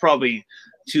bait. It was probably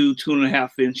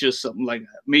 2.5 inches, something like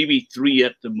that, maybe 3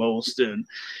 at the most, and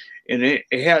it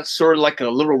had sort of like a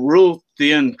little real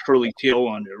thin curly tail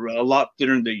on it, a lot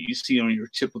thinner than you see on your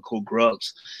typical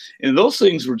grubs. And those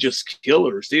things were just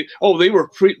killers. They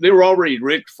were already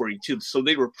rigged for you too, so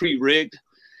they were pre-rigged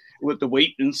with the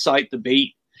weight inside the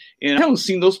bait. And I haven't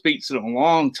seen those baits in a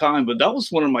long time, but that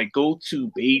was one of my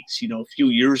go-to baits, a few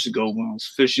years ago when I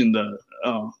was fishing the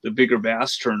bigger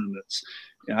bass tournaments.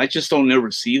 And I just don't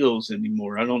ever see those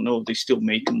anymore. I don't know if they still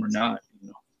make them or not.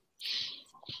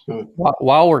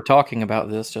 While we're talking about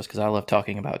this, just because I love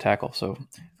talking about tackle, so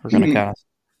we're going to kind of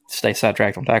stay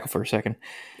sidetracked on tackle for a second.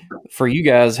 For you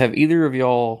guys, have either of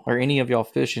y'all or any of y'all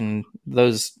fishing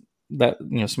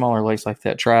smaller lakes like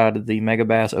that tried the Mega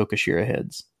Bass Okashira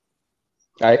heads?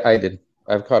 I did.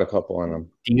 I've caught a couple on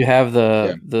them. Do you have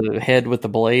the head with the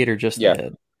blade or just the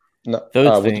head? No,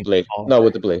 with the blade. No,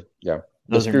 with the blade. Yeah,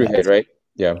 the screw head, right?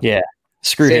 Yeah. Yeah,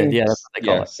 screw head. Yeah, that's what they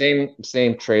call it.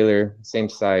 Same trailer, same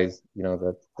size.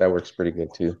 That works pretty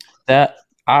good too. That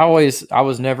I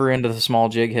was never into the small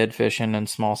jig head fishing and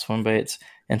small swim baits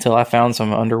until I found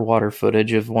some underwater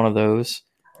footage of one of those,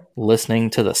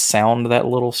 listening to the sound that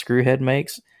little screw head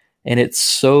makes, and it's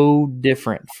so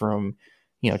different from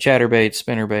chatterbaits,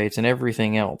 spinnerbaits, and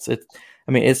everything else.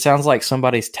 It sounds like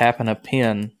somebody's tapping a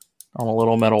pin on a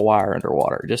little metal wire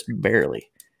underwater, just barely.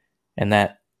 And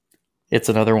it's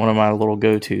another one of my little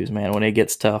go-tos, man. When it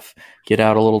gets tough, get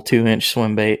out a little 2-inch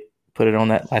swim bait, put it on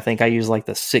that. I think I use like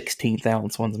the 16th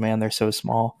ounce ones, man. They're so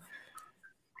small.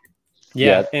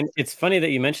 Yeah, and it's funny that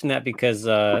you mentioned that because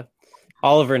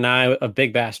Oliver and I of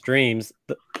Big Bass Dreams,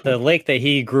 the lake that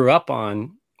he grew up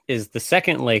on is the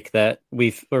second lake that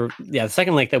we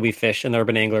fish in the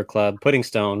Urban Angler Club, Pudding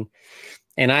Stone.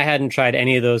 And I hadn't tried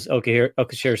any of those Okashira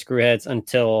screwheads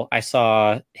until I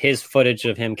saw his footage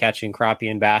of him catching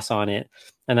crappie and bass on it.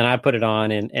 And then I put it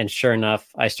on, and sure enough,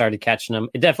 I started catching them.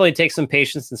 It definitely takes some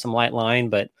patience and some light line,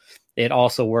 but it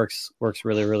also works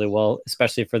really, really well,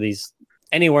 especially for these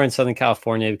anywhere in Southern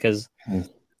California, because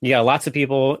you got lots of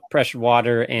people, pressured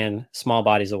water, and small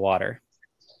bodies of water.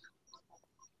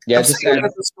 Yeah, I've seen it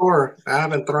at the store. I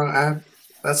haven't thrown.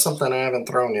 That's something I haven't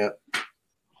thrown yet.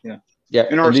 Yeah.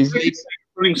 In our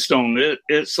Pudding Stone,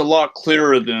 it's a lot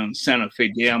clearer than Santa Fe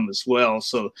Dam as well.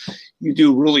 So you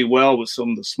do really well with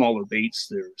some of the smaller baits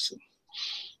there. So.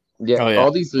 Yeah,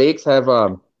 all these lakes have. I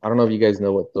don't know if you guys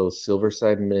know what those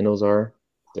silverside minnows are.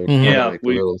 They're a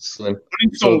little slim.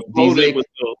 So these lakes,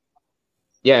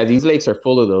 these lakes are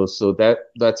full of those. So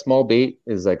that small bait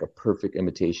is like a perfect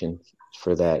imitation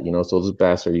for that. So those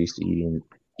bass are used to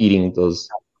eating those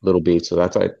little baits. So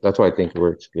that's why I think it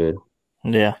works good.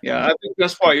 Yeah, I think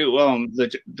that's why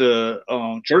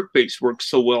the jerk baits work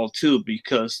so well too,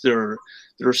 because they're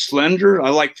slender. I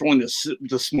like throwing the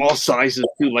small sizes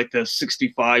too, like the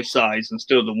 65 size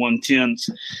instead of the 110s,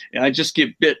 and I just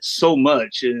get bit so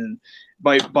much and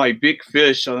by big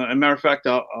fish. As a matter of fact,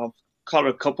 I've caught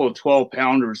a couple of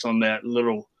 12-pounders on that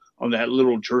little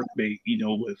jerk bait,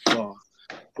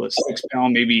 with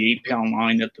 6-pound, maybe 8-pound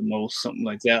line at the most, something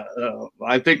like that.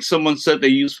 I think someone said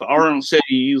Aaron said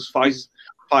he used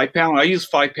 5-pound. I use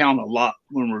 5-pound a lot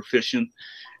when we're fishing.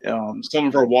 Some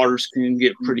of our waters can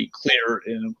get pretty clear.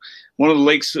 And one of the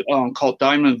lakes called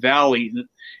Diamond Valley,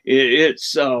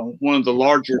 it's one of the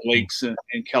larger lakes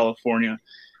in California.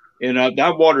 And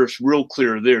that water is real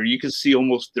clear there. You can see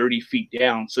almost 30 feet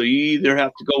down. So you either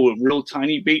have to go with real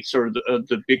tiny baits or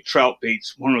the big trout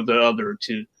baits, one or the other,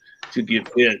 to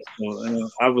get bit. So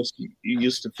I was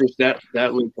used to fish that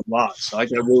lake a lot. So I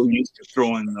got really used to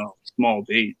throwing small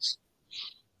baits.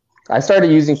 I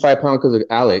started using 5-pound because of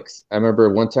Alex. I remember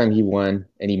one time he won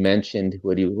and he mentioned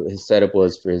what his setup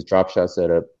was for his drop shot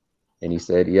setup. And he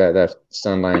said, that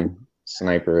Sunline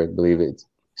Sniper, I believe it's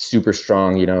super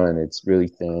strong, and it's really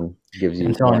thin, gives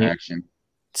you more action.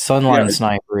 Sunline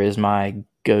Sniper is my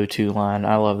go-to line.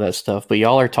 I love that stuff. But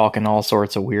y'all are talking all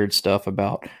sorts of weird stuff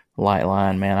about light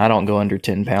line, man. I don't go under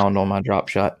 10-pound on my drop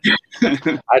shot.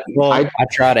 I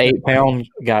tried 8-pound.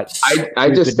 I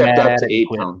just stepped up to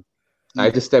 8-pound. I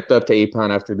just stepped up to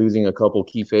 8-pound after losing a couple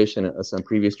key fish in some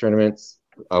previous tournaments.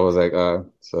 I was like,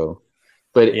 so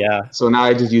now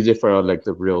I just use it for like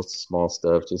the real small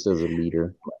stuff, just as a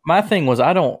leader. My thing was,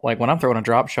 I don't like when I'm throwing a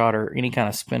drop shot or any kind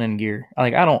of spinning gear. I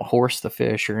don't horse the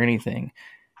fish or anything.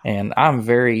 And I'm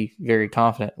very, very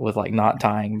confident with like knot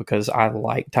tying because I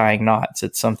like tying knots.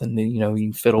 It's something that,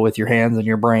 you fiddle with your hands and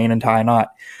your brain and tie a knot.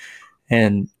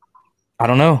 And I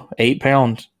don't know,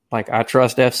 8-pound, like I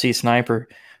trust FC Sniper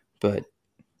But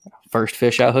first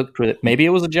fish I hooked with it, maybe it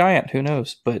was a giant, who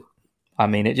knows? But I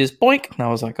mean, it just boink, and I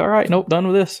was like, all right, nope, done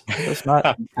with this. That's not.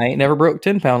 I ain't never broke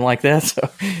 10-pound like that. So,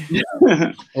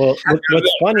 well,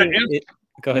 what's funny?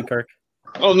 Go ahead, Kirk.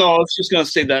 Oh no, I was just gonna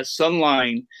say that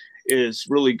Sunline is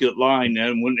really good line.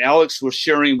 And when Alex was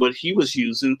sharing what he was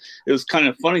using, it was kind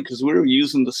of funny because we were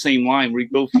using the same line. We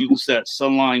both used that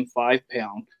Sunline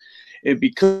 5-pound, and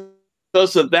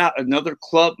because of that, another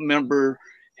club member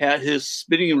had his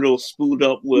spinning reel spooled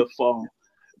up with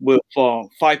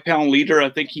 5-pound leader. I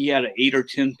think he had an 8 or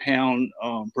 10-pound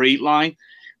braid line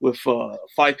with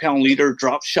 5-pound leader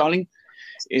drop shotting.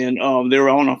 And they were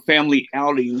on a family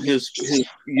outing. His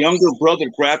younger brother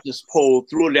grabbed his pole,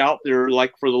 threw it out there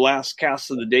like for the last cast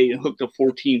of the day, and hooked a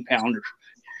 14-pounder.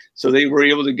 So they were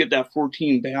able to get that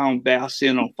 14-pound bass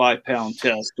in on 5-pound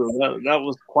test. So that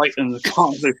was quite an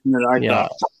accomplishment, I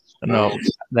thought. No,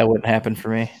 that wouldn't happen for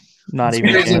me. Not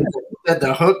even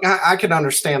the hook. I can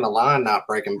understand the line not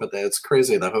breaking, but it's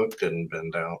crazy the hook didn't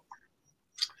bend out.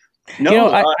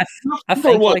 No, I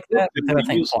think like that because I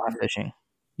think fly fishing.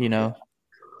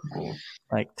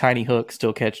 Like tiny hooks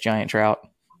still catch giant trout.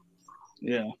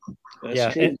 Yeah,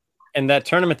 that's true. And that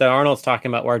tournament that Arnold's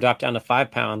talking about, where I dropped down to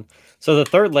 5-pound. So the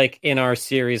third lake in our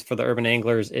series for the urban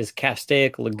anglers is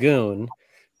Castaic Lagoon,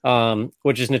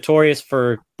 which is notorious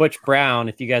for Butch Brown.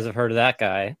 If you guys have heard of that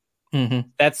guy,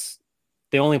 that's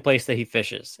the only place that he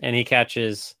fishes, and he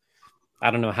catches,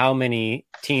 I don't know how many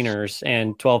teeners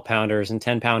and 12-pounders and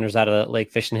 10-pounders out of the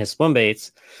lake fishing his swim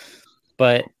baits.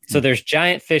 But so there's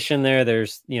giant fish in there.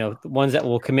 There's, the ones that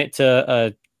will commit to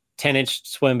a 10-inch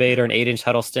swim bait or an 8-inch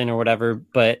Huddleston or whatever.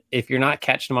 But if you're not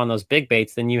catching them on those big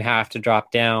baits, then you have to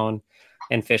drop down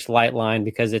and fish light line,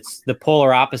 because it's the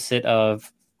polar opposite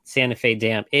of Santa Fe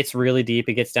Dam. It's really deep.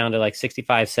 It gets down to like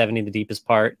 65, 70, the deepest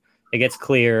part. It gets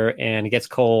clear and it gets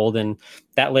cold. And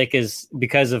that lake is,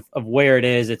 because of where it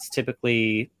is, it's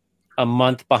typically a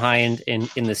month behind in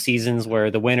the seasons,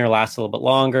 where the winter lasts a little bit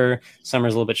longer,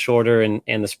 summer's a little bit shorter,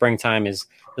 and the springtime is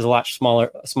a lot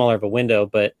smaller of a window.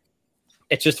 But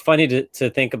it's just funny to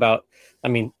think about. I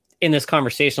mean, in this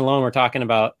conversation alone, we're talking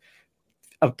about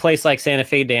a place like Santa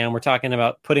Fe Dam. We're talking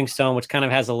about Pudding Stone, which kind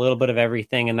of has a little bit of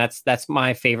everything, and that's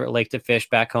my favorite lake to fish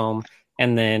back home.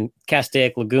 And then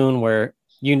Castaic Lagoon, where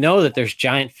that there's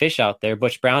giant fish out there.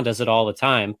 Butch Brown does it all the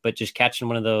time, but just catching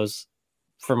one of those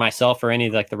for myself or any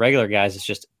of like the regular guys is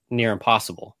just near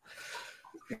impossible.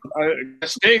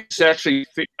 Castaic's actually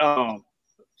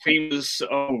famous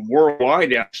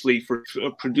worldwide, actually, for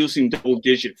producing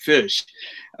double-digit fish.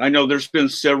 I know there's been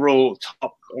several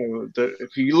top.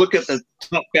 If you look at the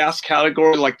top bass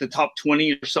category, like the top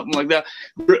 20 or something like that,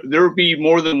 there will be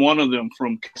more than one of them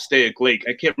from Castaic Lake.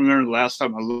 I can't remember the last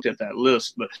time I looked at that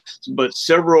list, but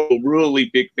several really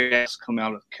big bass come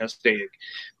out of Castaic,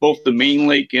 both the main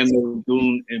lake and the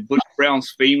lagoon. And Butch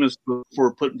Brown's famous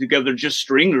for putting together just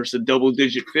stringers of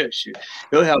double-digit fish.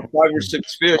 He'll have 5 or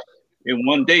 6 fish in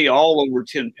one day, all over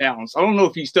 10 pounds. I don't know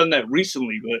if he's done that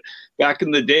recently, but back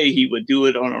in the day, he would do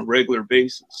it on a regular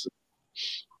basis.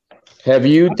 Have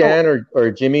you, Dan or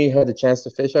Jimmy, had the chance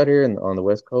to fish out here on the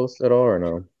West Coast at all, or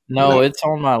no? No, it's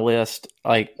on my list.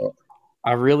 Like,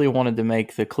 I really wanted to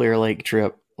make the Clear Lake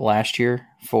trip last year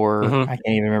for, I can't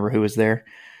even remember who was there.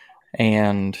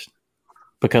 And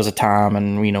because of time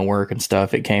and, work and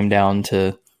stuff, it came down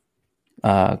to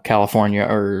California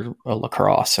or La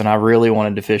Crosse, and I really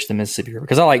wanted to fish the Mississippi River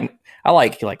because I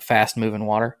like fast moving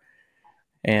water,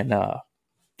 and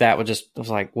that was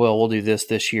like, well, we'll do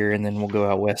this year, and then we'll go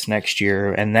out west next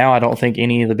year. And now I don't think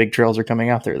any of the big trails are coming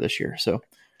out there this year. So,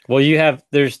 well,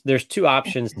 there's 2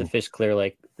 options to fish Clear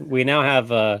Lake. We now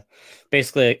have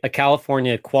basically a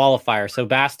California qualifier. So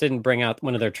Bass didn't bring out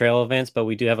one of their trail events, but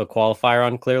we do have a qualifier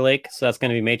on Clear Lake. So that's going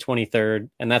to be May 23rd,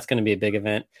 and that's going to be a big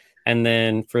event. And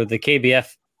then for the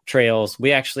KBF trails,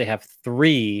 we actually have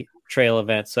 3 trail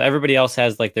events. So everybody else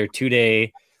has like their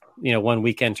 2-day, 1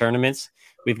 weekend tournaments.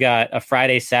 We've got a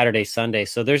Friday, Saturday, Sunday.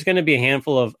 So there's going to be a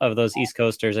handful of those East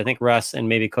Coasters. I think Russ and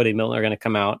maybe Cody Milton are going to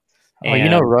come out.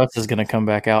 Russ is going to come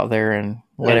back out there and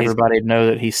let everybody know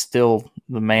that he's still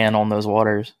the man on those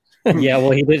waters. Yeah, well,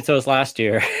 he did it to us last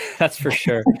year. That's for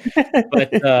sure.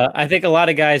 But I think a lot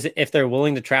of guys, if they're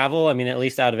willing to travel, I mean, at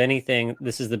least out of anything,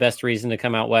 this is the best reason to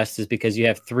come out west, is because you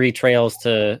have 3 trails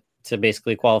to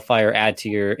basically qualify or add to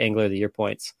your Angler of the Year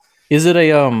points. Is it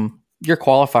your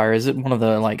qualifier? Is it one of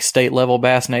the like state level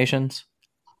Bass Nations?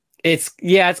 It's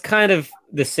kind of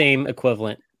the same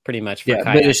equivalent, pretty much. For kayak.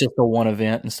 But it's just a one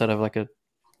event instead of like a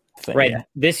thing. Right. Yeah.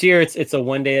 This year it's a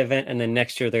 1-day event, and then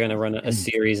next year they're going to run a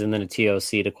series and then a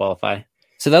TOC to qualify.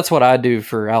 So that's what I do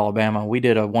for Alabama. We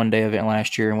did a 1-day event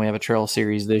last year, and we have a trail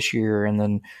series this year, and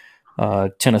then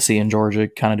Tennessee and Georgia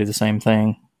kind of do the same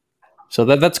thing. So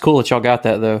that's cool that y'all got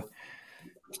that, though.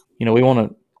 We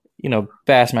want to,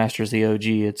 Bassmaster's the OG.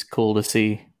 It's cool to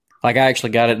see. Like, I actually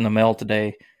got it in the mail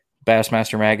today,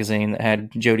 Bassmaster magazine that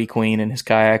had Jody Queen and his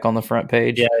kayak on the front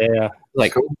page. Yeah.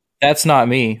 Like, that's not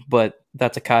me, but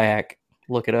that's a kayak.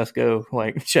 Look at us go.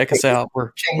 Like, check us out.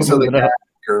 We're Kings of the Kayak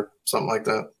or something like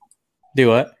that. Do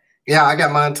what? Yeah, I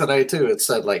got mine today too. It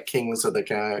said like Kings of the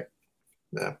Kayak.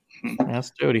 Yeah.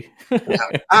 That's Jody. Yeah.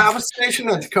 I was stationed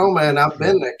in Tacoma, and I've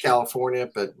been to California,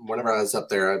 but whenever I was up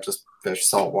there, I just fished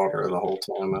saltwater the whole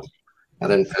time. I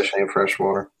didn't fish any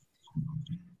freshwater.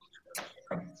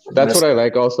 That's what I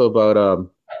like also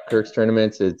about Kirk's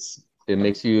tournaments. It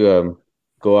makes you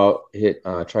go out,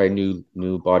 try new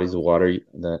bodies of water.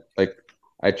 That, like,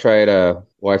 I tried.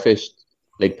 I fished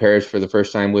Lake Parrish for the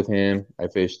first time with him. I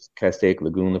fished Castaic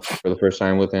Lagoon for the first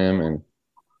time with him, and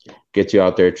get you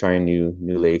out there trying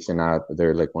new lakes, and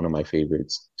they're like one of my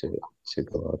favorites to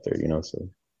go out there. So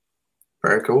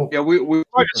very cool. Yeah, we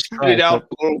try to spread it out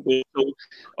a little bit. So,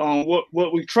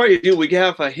 what we try to do, we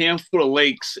have a handful of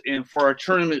lakes, and for our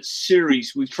tournament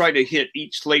series, we try to hit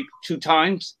each lake 2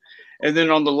 times, and then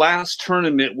on the last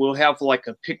tournament, we'll have like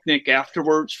a picnic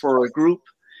afterwards for our group,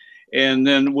 and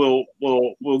then we'll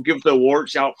give the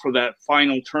awards out for that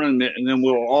final tournament, and then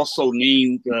we'll also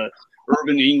name the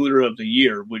Urban Angler of the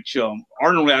Year, which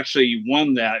Arnold actually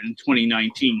won that in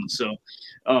 2019. So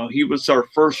he was our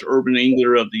first Urban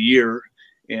Angler of the Year.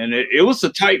 And it was a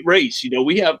tight race.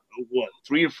 We have,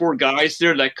 3 or 4 guys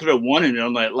there that could have won it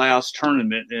on that last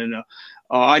tournament. And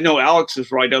I know Alex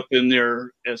is right up in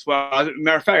there as well.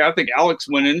 Matter of fact, I think Alex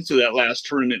went into that last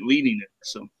tournament leading it.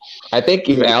 So I think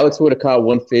if Alex would have caught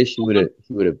one fish, he would have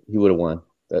won.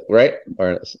 Right?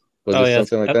 Or was it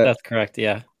something like that? That's correct.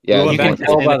 Yeah. Yeah, you can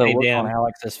tell by the look on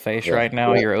Alex's face right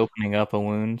now. You're opening up a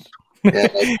wound.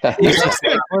 Let's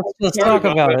talk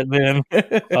about it, man.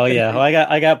 Oh yeah, well,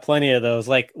 I got plenty of those.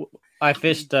 Like, I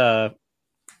fished the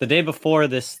day before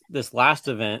this last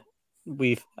event.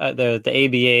 The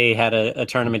ABA had a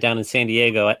tournament down in San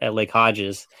Diego at Lake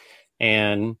Hodges,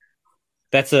 and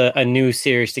that's a new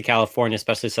series to California,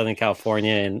 especially Southern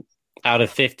California. And out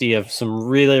of 50 of some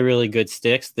really, really good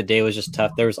sticks, the day was just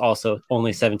tough. There was also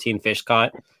only 17 fish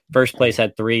caught. First place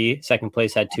had 3, second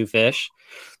place had 2 fish,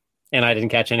 and I didn't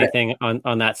catch anything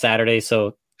on that Saturday.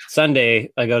 So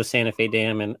Sunday, I go to Santa Fe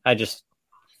Dam, and I just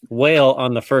wail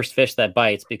on the first fish that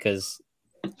bites because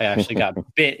I actually got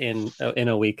bit in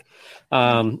a week.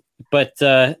 But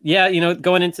going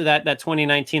into that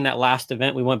 2019, that last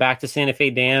event, we went back to Santa Fe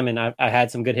Dam, and I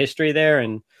had some good history there.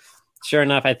 And sure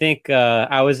enough, I think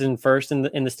I was in first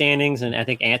in the standings, and I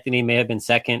think Anthony may have been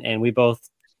second, and we both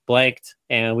blanked,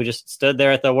 and we just stood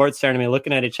there at the awards ceremony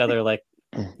looking at each other like,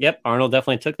 yep, Arnold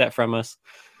definitely took that from us.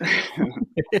 I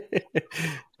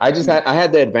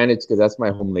had the advantage because that's my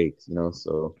home lake,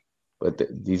 so, but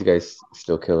these guys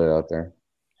still kill it out there.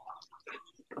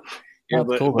 Yeah,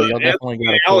 but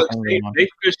Alex, they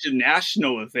fished in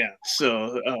national events,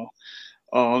 so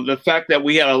the fact that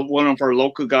we had one of our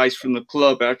local guys from the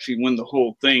club actually win the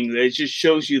whole thing, it just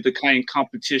shows you the kind of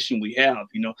competition we have.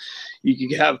 You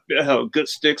can have good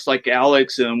sticks like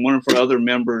Alex and one of our other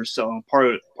members,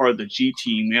 part of the G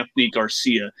team, Anthony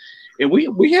Garcia, and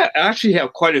we actually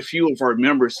have quite a few of our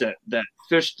members that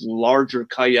fished larger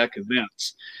kayak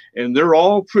events, and they're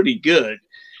all pretty good.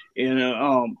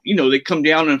 And they come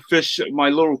down and fish my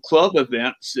little club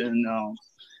events, and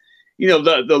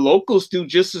the locals do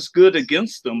just as good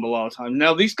against them a lot of times.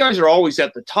 Now, these guys are always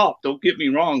at the top. Don't get me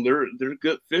wrong; they're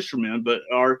good fishermen, but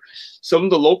some of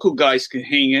the local guys can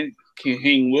hang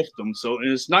with them. So, and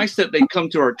it's nice that they come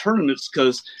to our tournaments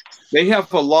because they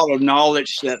have a lot of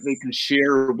knowledge that they can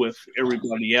share with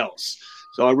everybody else.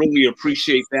 So, I really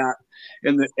appreciate that.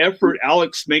 And the effort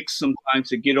Alex makes sometimes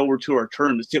to get over to our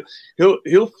tournaments.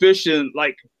 He'll fish in,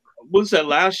 like, what was that,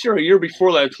 last year or a year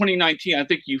before that, 2019? I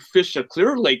think you fished a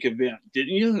Clear Lake event,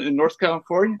 didn't you, in North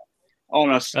California?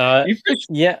 You fished,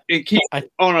 yeah. It came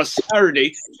on a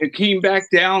Saturday. It came back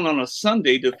down on a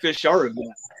Sunday to fish our event.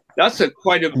 That's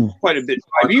quite a bit.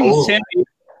 Even San Diego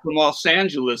from Los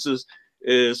Angeles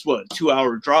is what,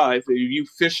 2-hour drive. If you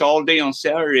fish all day on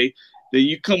Saturday, then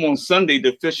you come on Sunday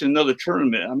to fish another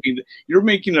tournament. I mean, you're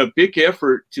making a big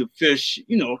effort to fish,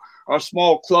 our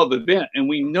small club event, and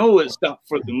we know it's not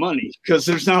for the money because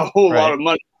there's not a whole lot of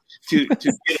money to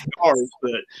get ours.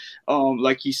 But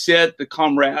like you said, the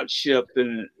comradeship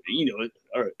and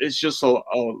it's just a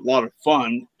lot of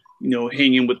fun.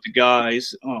 Hanging with the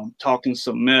guys, talking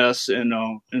some mess, and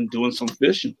doing some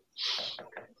fishing.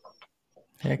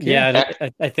 Yeah,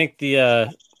 I think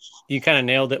you kind of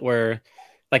nailed it. Where,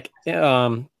 like,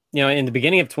 in the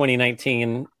beginning of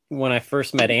 2019, when I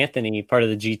first met Anthony, part of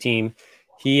the G team,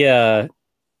 he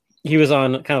was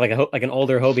on kind of like an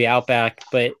older Hobie Outback,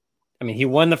 but I mean, he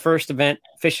won the first event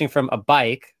fishing from a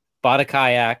bike, bought a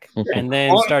kayak, and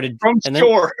then started from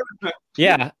shore.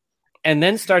 Yeah. And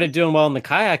then started doing well in the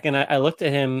kayak. And I looked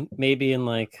at him maybe in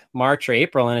like March or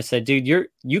April, and I said, dude,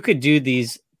 you could do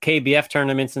these KBF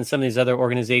tournaments and some of these other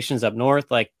organizations up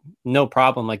north, like no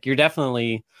problem. Like you're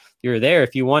there.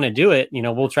 If you want to do it,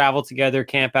 we'll travel together,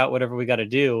 camp out, whatever we got to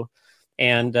do.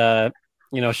 And,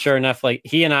 sure enough, like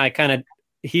he and I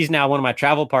he's now one of my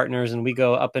travel partners, and we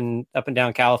go up and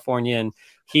down California, and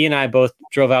he and I both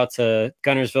drove out to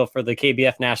Gunnersville for the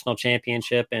KBF National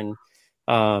Championship. And,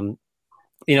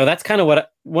 that's kind of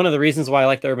one of the reasons why I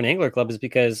like the Urban Angler Club, is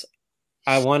because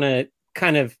I want to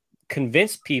kind of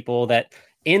convince people that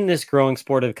in this growing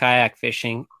sport of kayak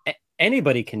fishing,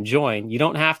 anybody can join. You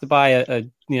don't have to buy a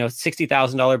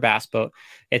 $60,000 bass boat.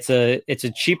 It's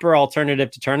a cheaper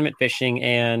alternative to tournament fishing.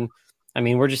 And I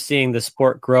mean, we're just seeing the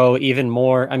sport grow even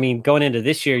more. I mean, going into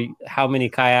this year, how many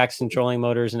kayaks and trolling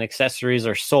motors and accessories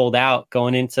are sold out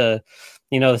going into,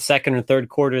 the second or third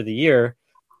quarter of the year.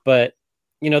 But,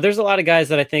 there's a lot of guys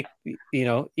that I think,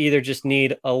 either just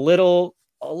need a little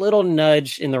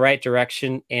nudge in the right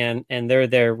direction, and they're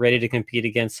there ready to compete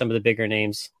against some of the bigger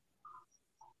names.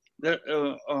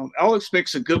 Alex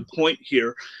makes a good point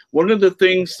here. One of the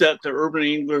things that the Urban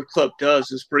Angler Club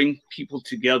does is bring people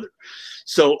together.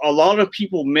 So a lot of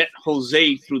people met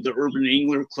Jose through the Urban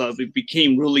Angler Club. It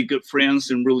became really good friends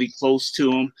and really close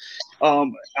to him.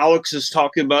 Alex is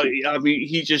talking about,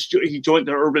 he joined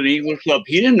the Urban Angler Club.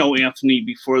 He didn't know Anthony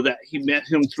before that. He met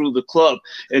him through the club,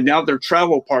 and now they're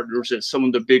travel partners at some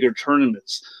of the bigger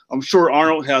tournaments. I'm sure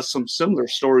Arnold has some similar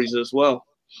stories as well.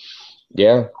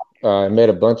 Yeah. I met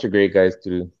a bunch of great guys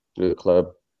through the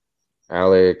club.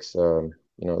 Alex,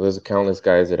 there's countless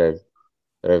guys that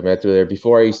I've met through there.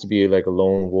 Before, I used to be like a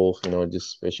lone wolf,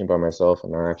 just fishing by myself,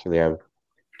 and I actually have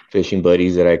fishing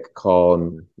buddies that I could call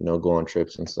and go on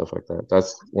trips and stuff like that.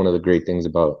 That's one of the great things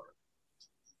about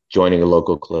joining a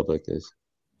local club like this.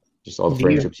 Just all the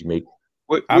friendships you make.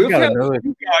 We've had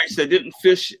guys that didn't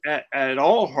fish at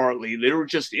all hardly. They were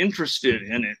just interested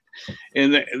in it,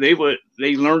 and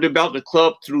they learned about the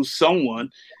club through someone,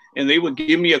 and they would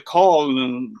give me a call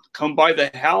and come by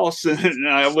the house, and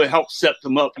I would help set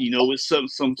them up, with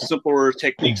some simpler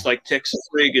techniques like Texas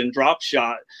rig and drop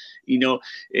shot,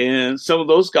 and some of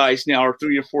those guys now are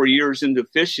 3 or 4 years into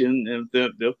fishing, and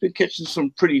they've been catching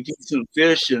some pretty decent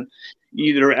fish, and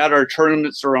either at our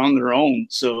tournaments or on their own.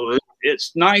 So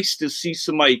it's nice to see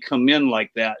somebody come in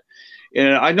like that.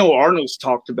 And I know Arnold's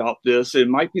talked about this. It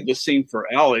might be the same for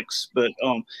Alex, but,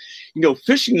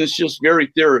 fishing is just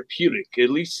very therapeutic.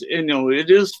 At least, it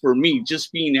is for me,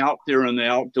 just being out there in the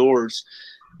outdoors.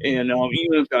 And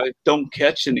even if I don't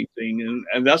catch anything,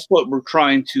 and that's what we're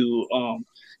trying to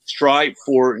strive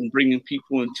for and bringing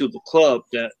people into the club,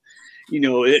 that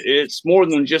it's more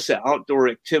than just an outdoor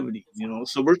activity,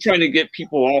 so we're trying to get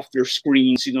people off their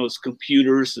screens, it's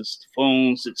computers, it's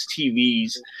phones, it's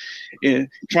TVs, and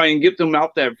try and get them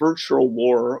out that virtual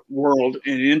world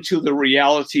and into the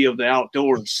reality of the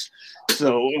outdoors.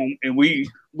 So, and we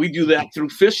do that through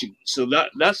fishing. So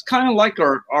that's kind of like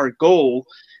our goal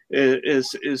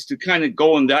is to kind of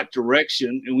go in that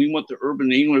direction. And we want the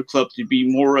Urban Angler Club to be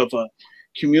more of a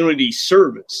community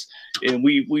service, and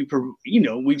we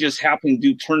just happen to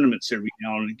do tournaments every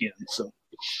now and again. So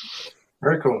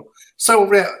very cool.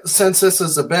 So since this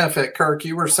is a benefit, Kirk,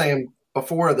 you were saying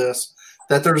before this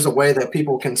that there's a way that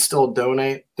people can still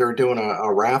donate. They're doing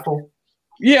a raffle.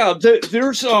 Yeah,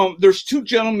 there's two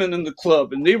gentlemen in the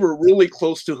club, and they were really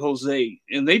close to Jose,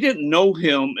 and they didn't know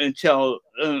him until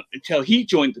he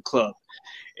joined the club.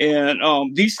 And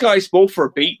these guys both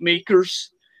are bait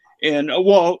makers, and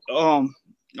one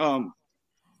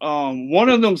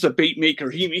of them's a bait maker.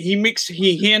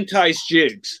 He hand ties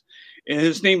jigs, and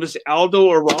his name is Aldo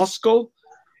Orozco,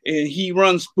 and he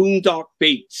runs Boondock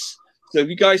Baits. So if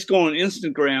you guys go on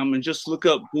Instagram and just look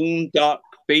up Boondock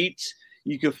Baits,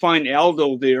 you can find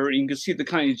Aldo there, and you can see the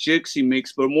kind of jigs he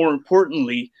makes. But more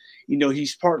importantly,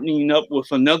 he's partnering up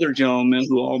with another gentleman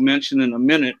who I'll mention in a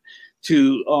minute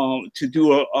to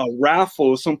do a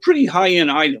raffle of some pretty high-end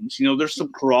items. There's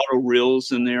some Corrado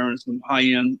reels in there and some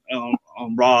high-end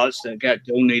rods that got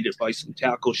donated by some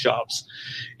tackle shops,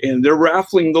 and they're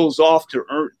raffling those off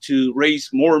to raise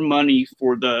more money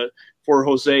for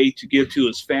Jose to give to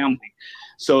his family.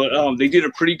 So they did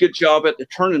a pretty good job at the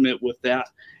tournament with that,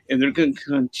 and they're going to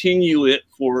continue it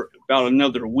for about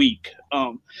another week.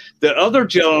 The other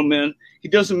gentleman, he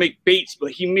doesn't make baits, but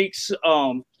he makes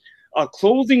a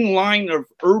clothing line of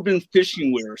urban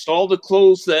fishing wear. So all the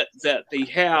clothes that they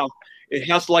have it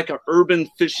has like an urban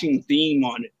fishing theme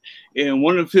on it. And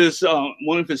one of his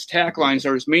taglines,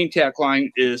 or his main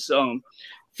tagline, is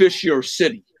 "Fish Your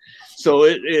City." So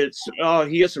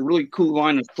he has a really cool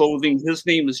line of clothing. His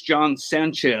name is John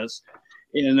Sanchez,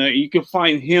 and you can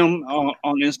find him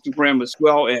on Instagram as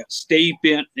well at Stay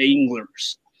Bent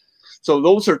Anglers. So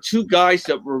those are two guys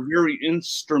that were very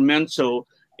instrumental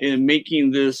in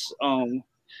making this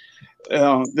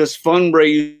this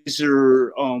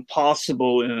fundraiser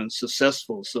possible and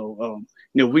successful. So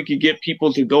we could get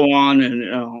people to go on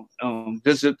and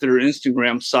visit their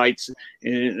Instagram sites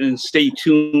and stay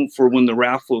tuned for when the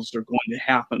raffles are going to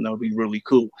happen. That'll be really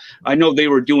cool. I know they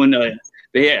were doing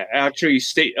they actually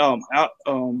Stay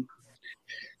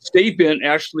Bent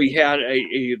actually had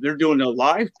they're doing a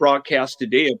live broadcast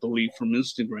today, I believe, from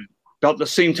Instagram about the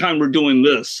same time we're doing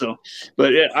this. So,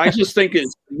 but I just think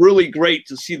it's really great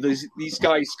to see these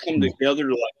guys come together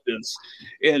like this.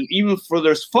 And even for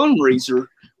this fundraiser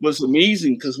was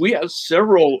amazing because we had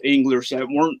several anglers that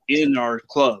weren't in our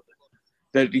club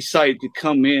that decided to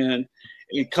come in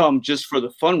and come just for the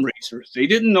fundraiser. They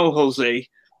didn't know Jose.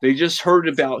 They just heard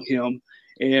about him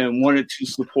and wanted to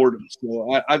support him.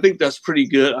 So I think that's pretty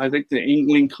good. I think the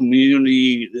angling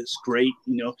community is great.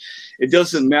 It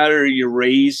doesn't matter your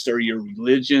race or your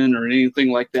religion or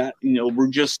anything like that. We're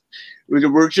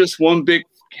just one big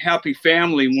happy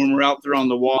family when we're out there on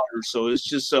the water. So it's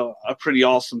just a pretty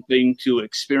awesome thing to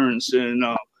experience. And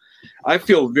I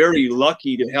feel very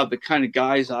lucky to have the kind of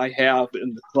guys I have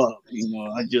in the club.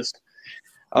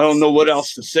 I don't know what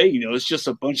else to say. It's just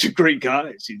a bunch of great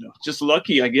guys, just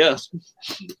lucky, I guess.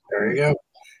 There you go.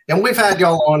 And we've had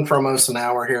y'all on for almost an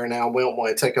hour here now. We don't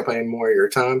want to take up any more of your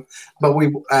time. But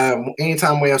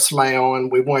anytime we have somebody on,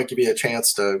 we want to give you a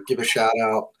chance to give a shout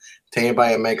out to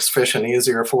anybody that makes fishing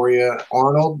easier for you.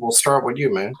 Arnold, we'll start with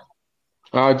you, man.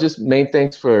 Just main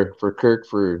thanks for Kirk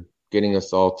for getting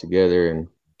us all together and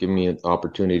giving me an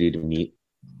opportunity to meet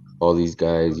all these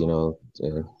guys,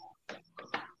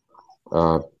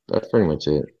 that's pretty much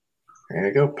it. There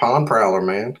you go. Pond Prowler,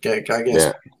 man.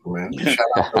 Man. Shout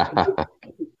out.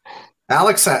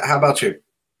 Alex, how about you?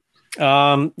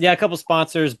 A couple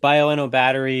sponsors, BioNO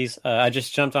Batteries. I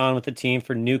just jumped on with the team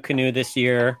for New Canoe this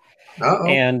year. Uh-oh.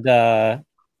 And, I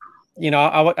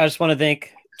just want to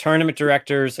thank tournament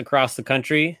directors across the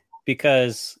country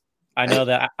because I know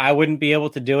that I wouldn't be able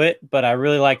to do it, but I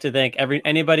really like to thank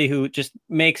anybody who just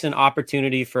makes an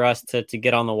opportunity for us to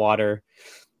get on the water.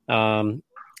 And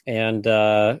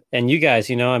you guys,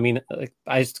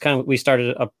 we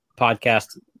started a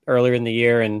podcast earlier in the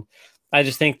year, and I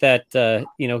just think that,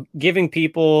 giving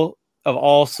people of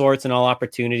all sorts and all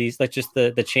opportunities, like just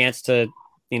the chance to,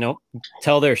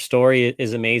 tell their story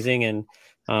is amazing. And,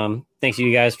 thanks to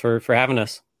you guys for having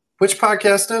us. Which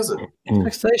podcast is it?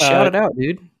 Shout it out,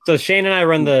 dude. So Shane and I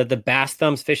run the Bass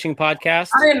Thumbs Fishing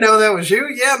Podcast. I didn't know that was you.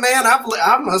 Yeah, man.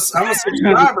 I'm a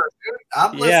subscriber, dude.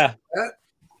 I've listened to that.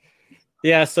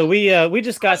 Yeah, so we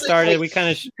just got started. We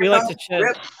like to chat.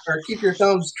 Or keep your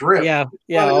thumbs dripped. Yeah,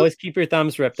 always keep your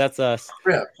thumbs ripped. That's us.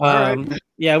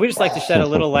 Yeah, we just like to shed a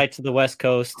little light to the West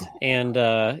Coast, and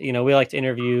we like to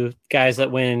interview guys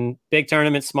that win big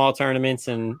tournaments, small tournaments,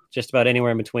 and just about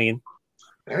anywhere in between.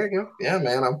 There you go. Yeah,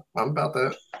 man, I'm about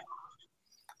that.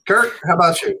 Kurt, how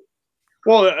about you?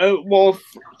 Well,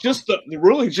 just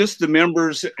the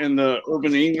members in the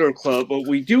Urban Angler Club, but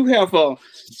we do have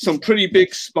some pretty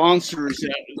big sponsors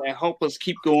that help us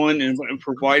keep going and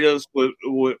provide us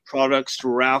with products to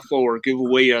raffle or give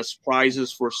away as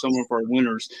prizes for some of our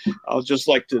winners. I'll just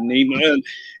like to name them.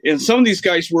 And some of these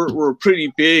guys were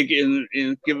pretty big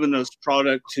in giving us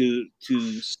product to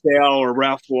sell or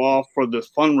raffle off for the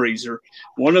fundraiser.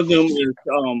 One of them is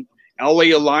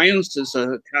LA Alliance is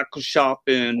a tackle shop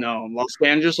in Los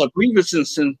Angeles. I believe it's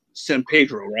in San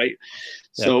Pedro, right?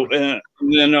 Yeah. So, and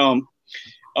then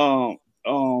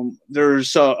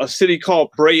there's a city called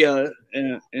Brea,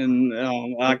 and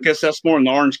I guess that's more in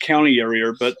the Orange County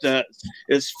area, but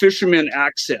it's Fisherman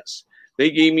Access. They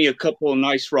gave me a couple of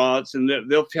nice rods, and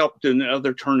they've helped in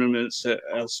other tournaments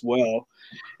as well.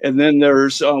 And then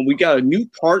there's we got a new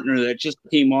partner that just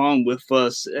came on with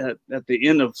us at the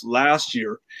end of last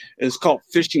year. It's called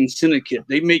Fishing Syndicate.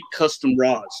 They make custom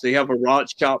rods. They have a rod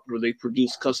shop where they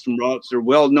produce custom rods. They're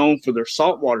well known for their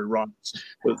saltwater rods,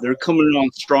 but they're coming on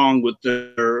strong with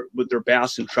their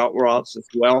bass and trout rods as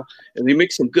well. And they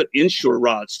make some good inshore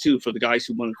rods too for the guys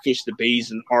who want to fish the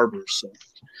bays and harbors. So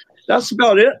that's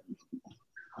about it.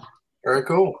 Very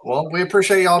cool. Well, we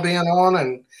appreciate y'all being on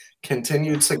and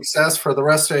continued success for the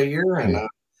rest of the year. And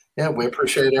we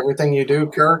appreciate everything you do,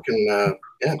 Kirk.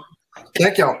 And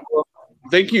thank y'all.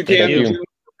 Thank you, Dan, for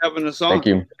having us on. Thank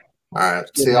you. All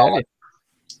right. See y'all.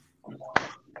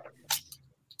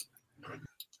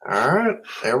 All right,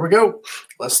 there we go.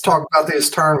 Let's talk about these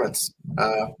tournaments.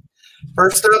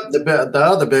 First up, the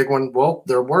other big one. Well,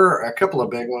 there were a couple of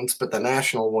big ones, but the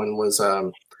national one was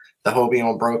the Hobie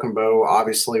on Broken Bow.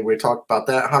 Obviously, we talked about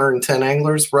that. 110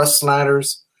 anglers. Russ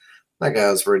Snyder's, that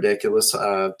guy's ridiculous.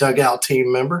 Dugout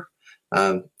team member.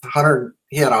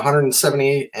 He had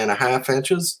 178.5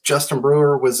 inches. Justin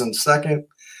Brewer was in second.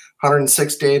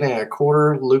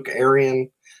 168.25. Luke Arian,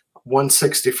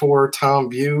 164. Tom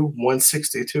View,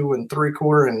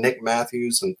 162.75, and Nick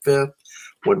Matthews in fifth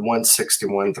with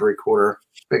 161.75.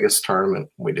 Biggest tournament.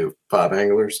 We do 5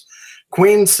 anglers.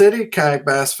 Queen City kayak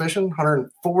bass fishing,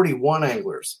 141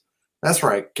 anglers. That's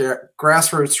right.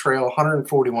 Grassroots Trail,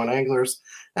 141 anglers.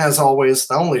 As always,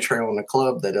 the only trail in the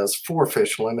club that does 4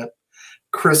 fish limit.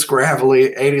 Chris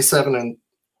Gravely,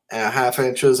 87.5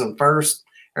 inches in first.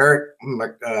 Eric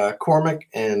McCormick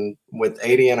and with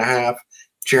 80.5.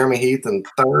 Jeremy Heath in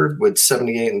third with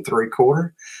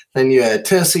 78.75. Then you had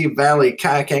Tennessee Valley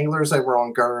Kayak Anglers. They were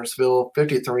on Garnersville,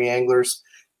 53 anglers,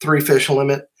 3 fish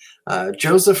limit.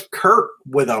 Joseph Kurt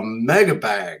with a mega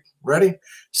bag. Ready?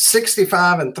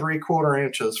 65.75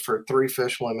 inches for 3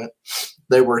 fish limit.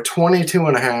 They were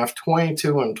 22.5,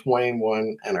 22, and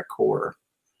 21.25.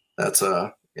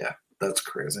 That's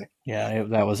crazy. Yeah,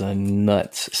 that was a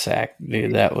nuts sack,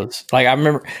 dude. That was like, I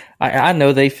remember, I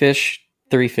know they fish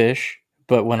 3 fish,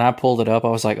 but when I pulled it up, I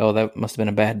was like, oh, that must have been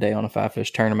a bad day on a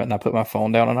 5-fish tournament. And I put my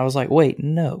phone down and I was like, wait,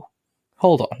 no,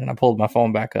 hold on. And I pulled my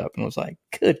phone back up and was like,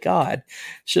 good God,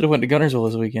 should have went to Gunnersville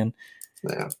this weekend.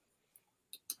 Yeah.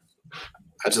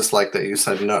 I just like that you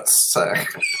said nuts sack.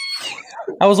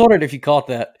 I was wondering if you caught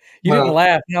that. You didn't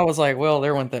laugh. And I was like, well,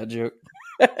 there went that joke.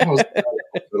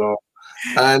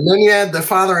 And then you had the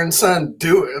father and son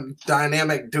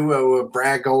dynamic duo of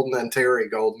Brad Golden and Terry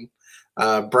Golden.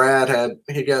 Brad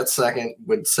got second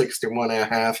with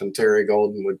 61.5, and Terry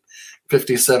Golden with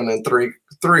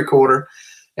 57.75.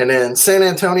 And then San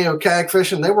Antonio Kayak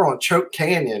Fishing, they were on Choke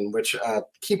Canyon, which I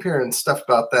keep hearing stuff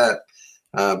about that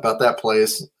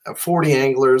place. 40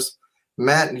 anglers,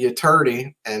 Matt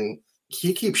Uterti, and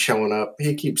he keeps showing up.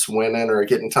 He keeps winning or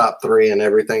getting top 3 and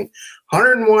everything.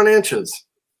 101 inches.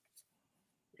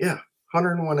 Yeah,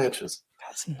 101 inches.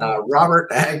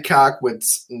 Robert Adcock with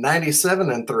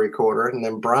 97.75, and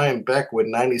then Brian Beck with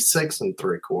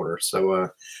 96.75. So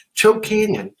Choke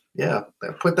Canyon, yeah,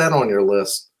 put that on your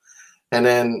list. And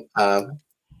then who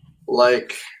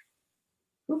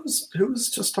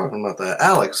was just talking about that?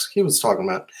 Alex, he was talking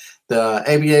about the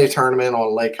ABA tournament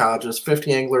on Lake Hodges.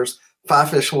 50 anglers,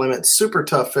 5 fish limit, super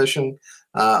tough fishing.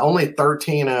 Only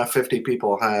 13 out of 50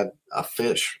 people had a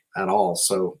fish at all.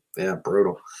 So, yeah,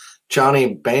 brutal.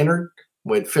 Johnny Baynard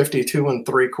with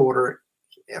 52.75.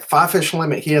 5 fish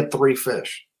limit. He had 3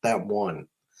 fish. That won.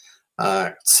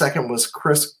 Second was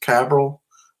Chris Cabral,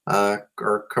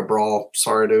 or Cabral.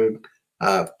 Sorry, dude.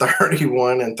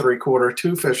 31.75.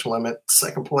 2 fish limit.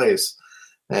 Second place.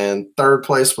 And third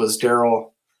place was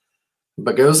Daryl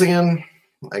Bogosian.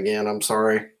 Again, I'm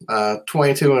sorry.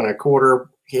 22.25.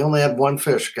 He only had 1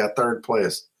 fish. Got third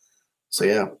place. So,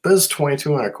 yeah, Biz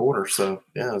 22.25. So,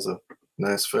 yeah, it was a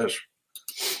nice fish.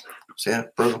 So, yeah,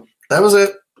 brutal. That was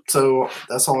it. So,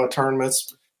 that's all the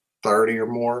tournaments, 30 or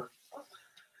more.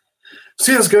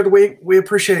 So, yeah, it's a good week. We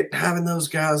appreciate having those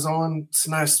guys on. It's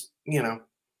a nice,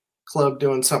 club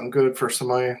doing something good for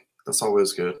somebody. That's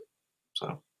always good.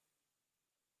 So,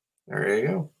 there you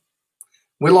go.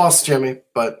 We lost Jimmy,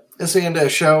 but it's the end of the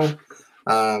show.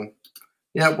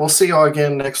 Yeah, we'll see y'all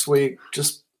again next week.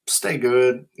 Just stay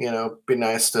good, be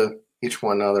nice to each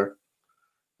one another.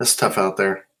 It's tough out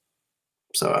there.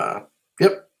 So,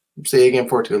 yep, see you again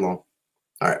for too long.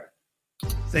 All right.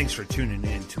 Thanks for tuning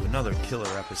in to another killer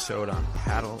episode on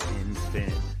Paddle and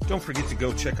Fin. Don't forget to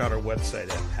go check out our website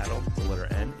at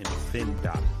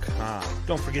paddle_and_fin.com.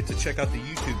 Don't forget to check out the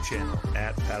YouTube channel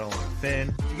at Paddle and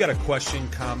Fin. If you got a question,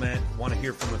 comment, want to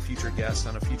hear from a future guest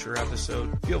on a future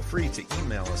episode, feel free to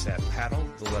email us at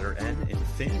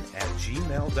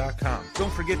paddle_and_fin@gmail.com.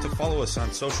 Don't forget to follow us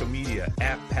on social media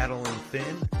at Paddle and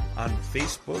Fin on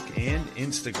Facebook and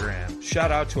Instagram.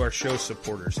 Shout out to our show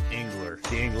supporters, Angler.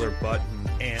 The Angler button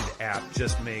and app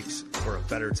just makes for a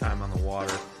better time on the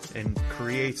water and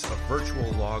creates a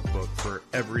virtual logbook for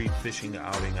every fishing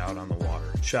outing out on the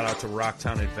water. Shout out to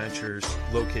Rocktown Adventures,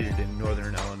 located in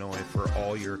northern Illinois, for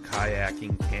all your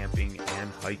kayaking, camping, and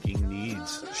hiking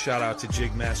needs. Shout out to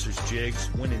Jig Masters Jigs.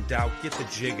 When in doubt, get the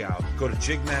jig out. Go to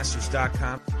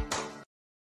jigmasters.com